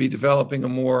is going to be developing a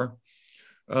more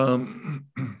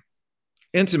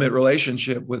intimate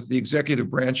relationship with the executive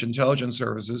branch intelligence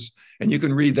services, and you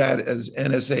can read that as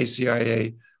NSA,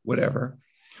 CIA, whatever.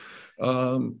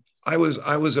 I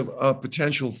was a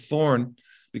potential thorn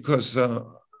because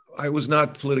I was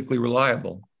not politically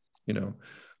reliable.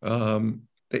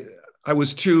 I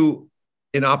was too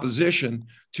in opposition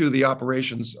to the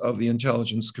operations of the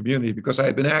intelligence community because I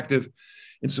had been active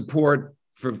in support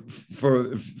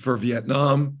for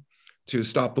Vietnam to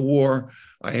stop the war.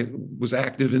 I was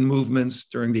active in movements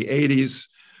during the 80s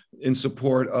in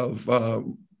support of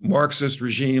Marxist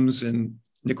regimes in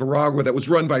Nicaragua that was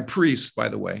run by priests, by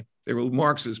the way. They were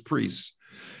Marxist priests.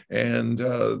 And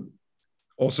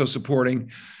also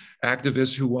supporting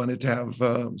activists who wanted to have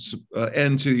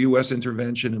end to US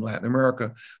intervention in Latin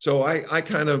America. So I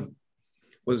kind of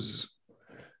was,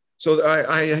 so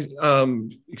I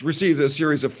received a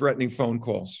series of threatening phone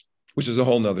calls, which is a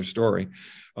whole nother story.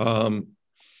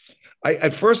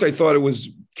 At first I thought it was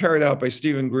carried out by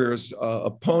Steven Greer's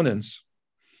opponents,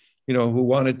 who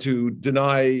wanted to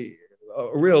deny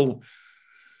a real,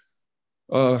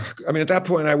 at that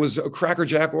point I was a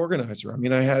crackerjack organizer. I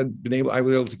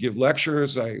was able to give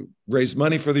lectures. I raised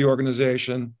money for the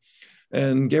organization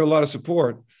and gave a lot of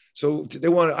support. So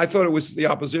I thought it was the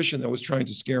opposition that was trying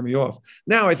to scare me off.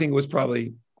 Now I think it was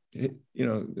probably,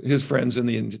 his friends in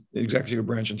the executive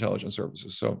branch intelligence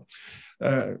services. So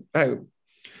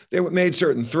they made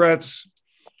certain threats.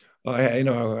 I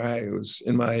was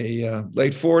in my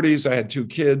late 40s. I had 2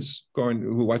 kids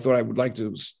who I thought I would like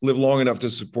to live long enough to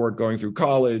support going through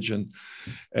college. And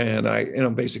I,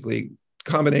 basically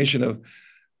combination of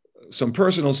some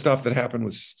personal stuff that happened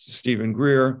with Steven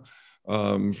Greer,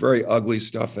 very ugly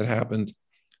stuff that happened.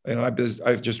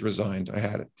 I've just resigned.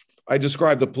 I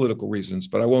described the political reasons,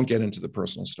 but I won't get into the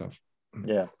personal stuff.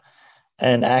 Yeah.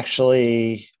 And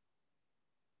actually,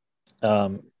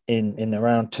 in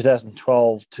around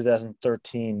 2012,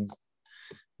 2013,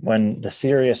 when the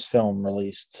Sirius film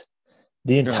released,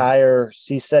 the entire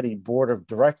CSETI board of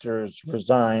directors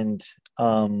resigned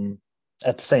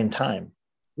at the same time.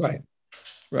 Right.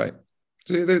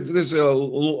 So there's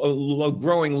a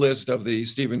growing list of the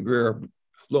Steven Greer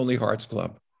Lonely Hearts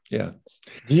Club. Yeah.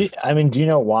 Do you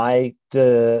know why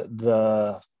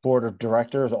the board of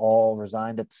directors all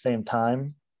resigned at the same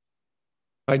time?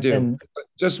 I do. And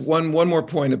just one more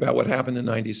point about what happened in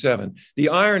 97. The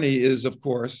irony is, of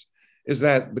course, is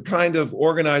that the kind of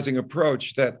organizing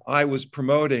approach that I was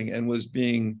promoting and was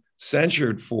being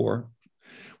censured for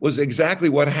was exactly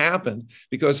what happened,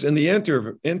 because in the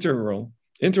interval,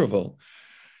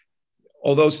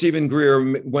 although Steven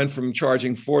Greer went from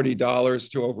charging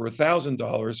 $40 to over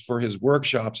 $1,000 for his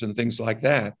workshops and things like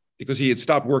that, because he had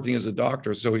stopped working as a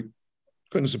doctor, so he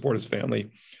couldn't support his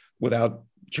family without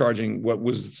charging what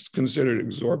was considered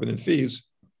exorbitant fees.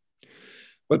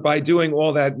 But by doing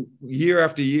all that year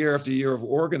after year after year of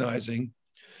organizing,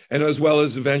 and as well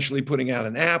as eventually putting out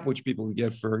an app, which people could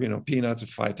get for peanuts of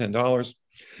 $5, $10,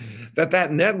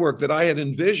 that network that I had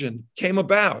envisioned came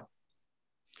about.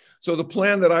 So the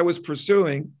plan that I was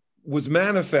pursuing was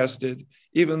manifested,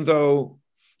 even though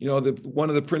one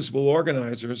of the principal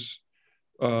organizers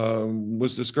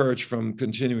was discouraged from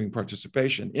continuing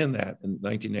participation in that in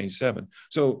 1987.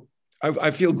 So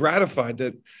I feel gratified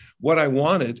that what I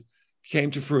wanted came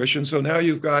to fruition. So now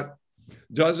you've got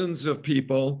dozens of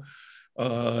people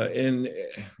in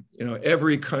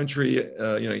every country,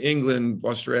 England,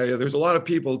 Australia. There's a lot of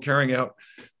people carrying out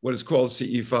what is called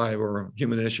CE5, or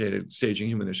staging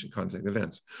human initiated contact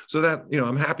events. So that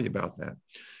I'm happy about that.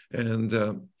 And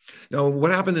now what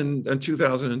happened in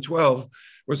 2012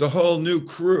 was a whole new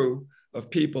crew of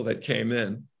people that came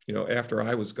in, after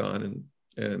I was gone,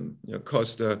 and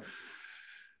Costa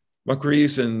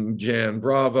Macris and Jan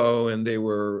Bravo, and they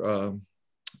were,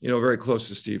 very close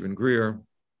to Steven Greer.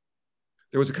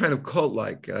 There was a kind of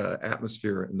cult-like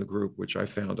atmosphere in the group, which I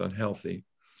found unhealthy.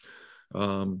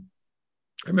 I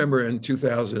remember in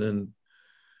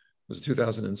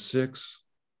 2006?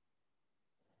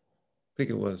 I think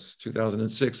it was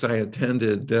 2006, I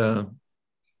attended a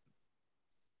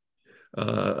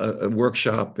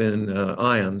workshop in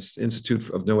IONS, Institute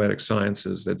of Noetic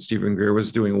Sciences, that Steven Greer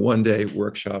was doing, a one-day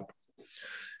workshop.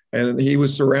 And he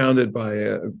was surrounded by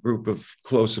a group of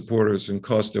close supporters, and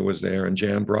Costa was there, and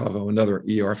Jan Bravo, another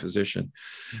ER physician.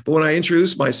 But when I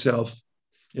introduced myself,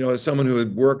 as someone who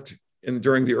had worked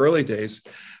during the early days,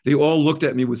 they all looked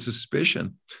at me with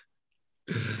suspicion.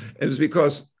 It was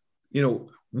because,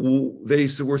 they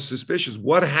were suspicious.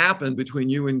 What happened between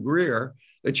you and Greer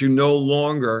that you no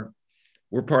longer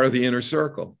were part of the inner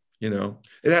circle? It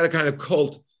had a kind of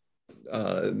cult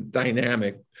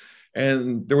dynamic.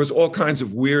 And there was all kinds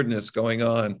of weirdness going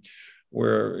on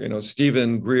where,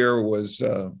 Stephen Greer was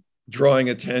drawing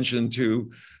attention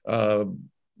to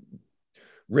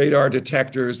radar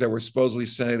detectors that were supposedly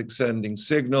sending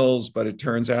signals, but it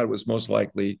turns out it was most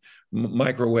likely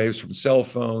microwaves from cell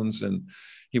phones. And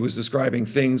he was describing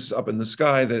things up in the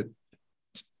sky that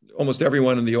almost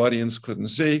everyone in the audience couldn't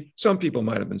see. Some people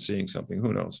might have been seeing something,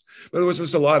 who knows? But there was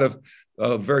just a lot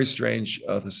of very strange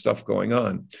stuff going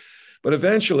on. But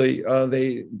eventually,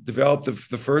 they developed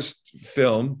the first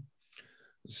film,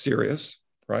 Sirius,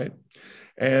 right?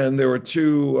 And there were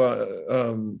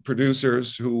two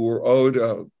producers who were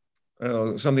owed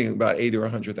something about $80,000 or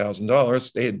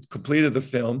 $100,000. They had completed the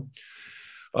film.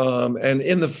 And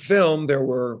in the film, there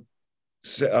were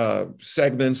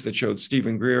segments that showed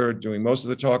Stephen Greer doing most of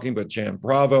the talking, but Jan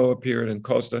Bravo appeared and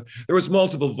Costa. There was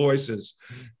multiple voices.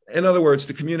 In other words,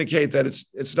 to communicate that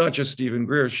it's not just Stephen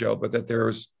Greer's show, but that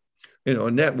there's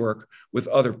a network with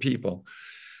other people.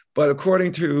 But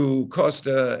according to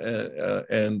Costa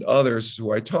and others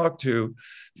who I talked to,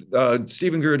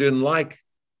 Stephen Greer didn't like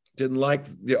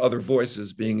the other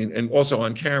voices being and also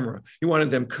on camera. He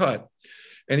wanted them cut,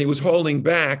 and he was holding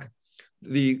back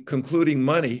the concluding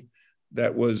money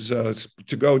that was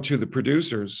to go to the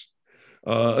producers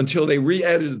until they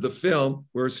re-edited the film,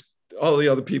 where all the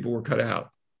other people were cut out.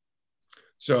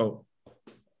 So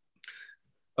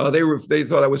they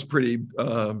thought that was pretty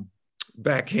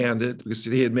backhanded, because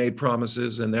he had made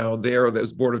promises, and now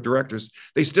those board of directors,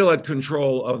 they still had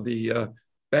control of the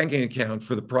banking account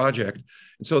for the project.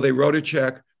 And so they wrote a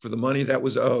check for the money that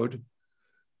was owed,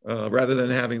 rather than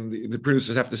having the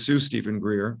producers have to sue Stephen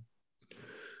Greer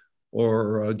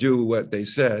or do what they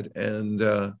said. And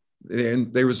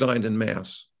they resigned en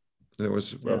masse. There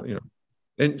was,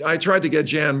 and I tried to get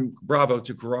Jan Bravo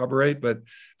to corroborate, but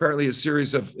apparently a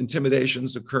series of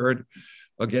intimidations occurred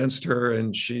against her,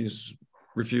 and she's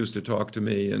refused to talk to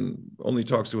me and only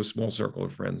talks to a small circle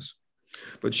of friends.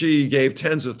 But she gave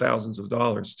tens of thousands of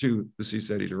dollars to the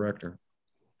CSETI director.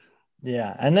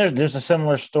 Yeah, and there's a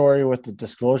similar story with the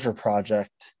Disclosure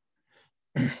Project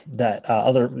that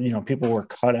other people were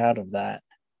cut out of that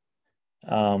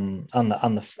on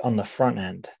the front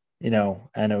end.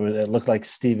 And it looked like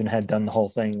Stephen had done the whole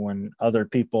thing when other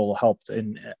people helped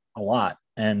in a lot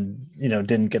and,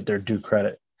 didn't get their due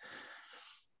credit.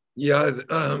 Yeah,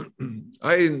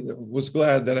 I was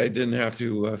glad that I didn't have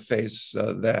to face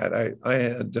that. I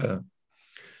had,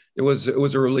 it was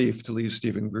a relief to leave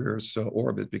Stephen Greer's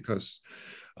orbit, because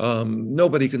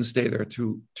nobody can stay there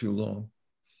too long.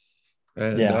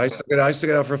 And I stuck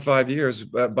it out for 5 years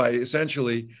by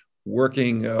essentially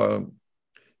working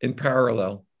in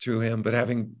parallel to him, but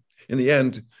having, in the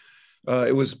end,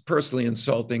 it was personally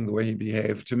insulting the way he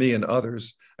behaved to me and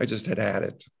others. I just had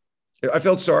it. I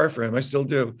felt sorry for him. I still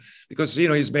do, because,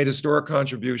 he's made historic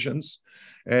contributions,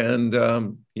 and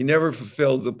he never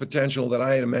fulfilled the potential that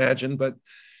I had imagined. But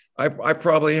I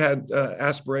probably had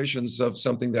aspirations of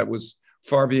something that was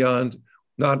far beyond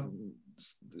not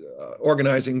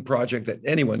organizing project that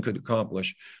anyone could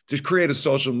accomplish. To create a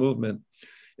social movement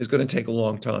is going to take a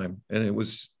long time. And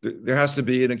there has to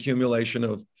be an accumulation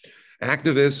of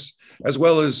activists as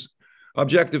well as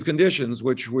objective conditions,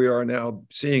 which we are now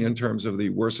seeing in terms of the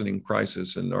worsening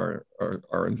crisis in our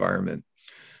environment.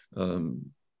 Those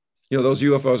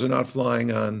UFOs are not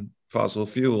flying on fossil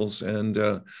fuels.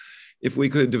 And if we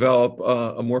could develop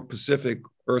a more Pacific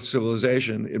Earth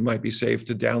civilization, it might be safe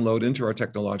to download into our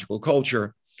technological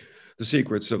culture the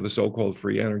secrets of the so-called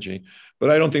free energy.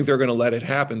 But I don't think they're going to let it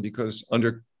happen, because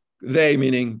they,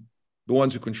 meaning the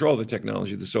ones who control the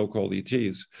technology, the so-called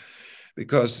ETs,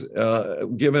 because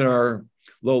given our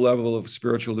low level of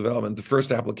spiritual development, the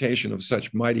first application of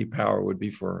such mighty power would be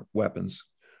for weapons,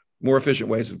 more efficient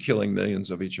ways of killing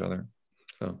millions of each other.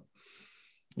 So,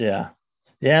 yeah,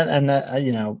 and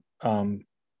that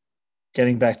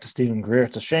getting back to Stephen Greer,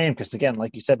 it's a shame, because again,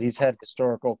 like you said, he's had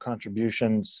historical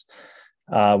contributions.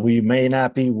 We may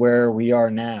not be where we are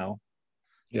now,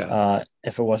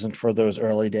 if it wasn't for those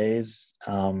early days.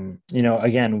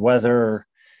 Again, whether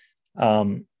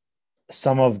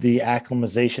some of the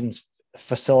acclimatizations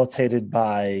facilitated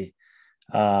by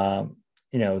the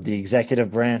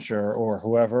executive branch or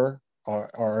whoever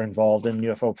are involved in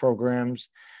UFO programs,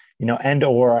 and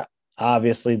or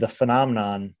obviously the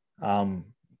phenomenon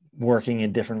working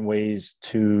in different ways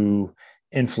to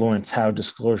influence how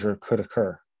disclosure could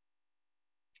occur?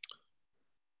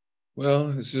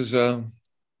 Well, something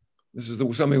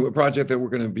a project that we're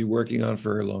going to be working on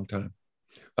for a long time.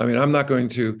 I mean, I'm not going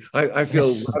to. I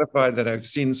feel gratified that I've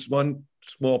seen one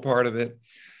small part of it.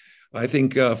 I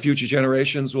think future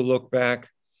generations will look back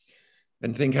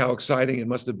and think how exciting it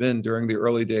must have been during the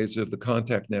early days of the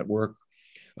contact network.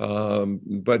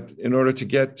 But in order to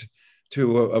get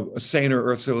to a saner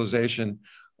Earth civilization,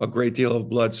 a great deal of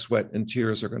blood, sweat, and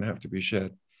tears are going to have to be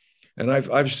shed. And I've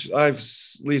at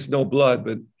least no blood,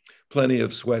 but plenty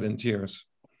of sweat and tears.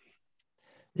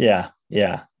 Yeah.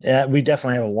 We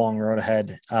definitely have a long road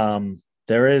ahead.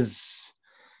 There is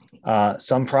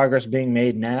some progress being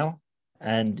made now.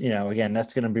 And, again,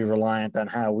 that's going to be reliant on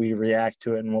how we react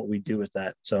to it and what we do with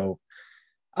that. So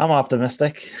I'm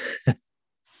optimistic.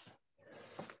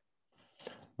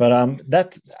 But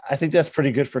I think that's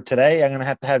pretty good for today. I'm going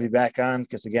to have you back on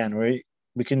because, again,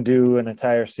 we can do an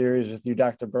entire series with you,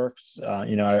 Dr. Birks.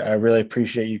 I really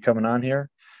appreciate you coming on here.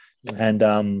 And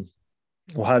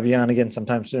we'll have you on again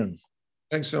sometime soon.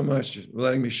 Thanks so much for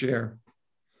letting me share.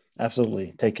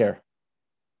 Absolutely. Take care.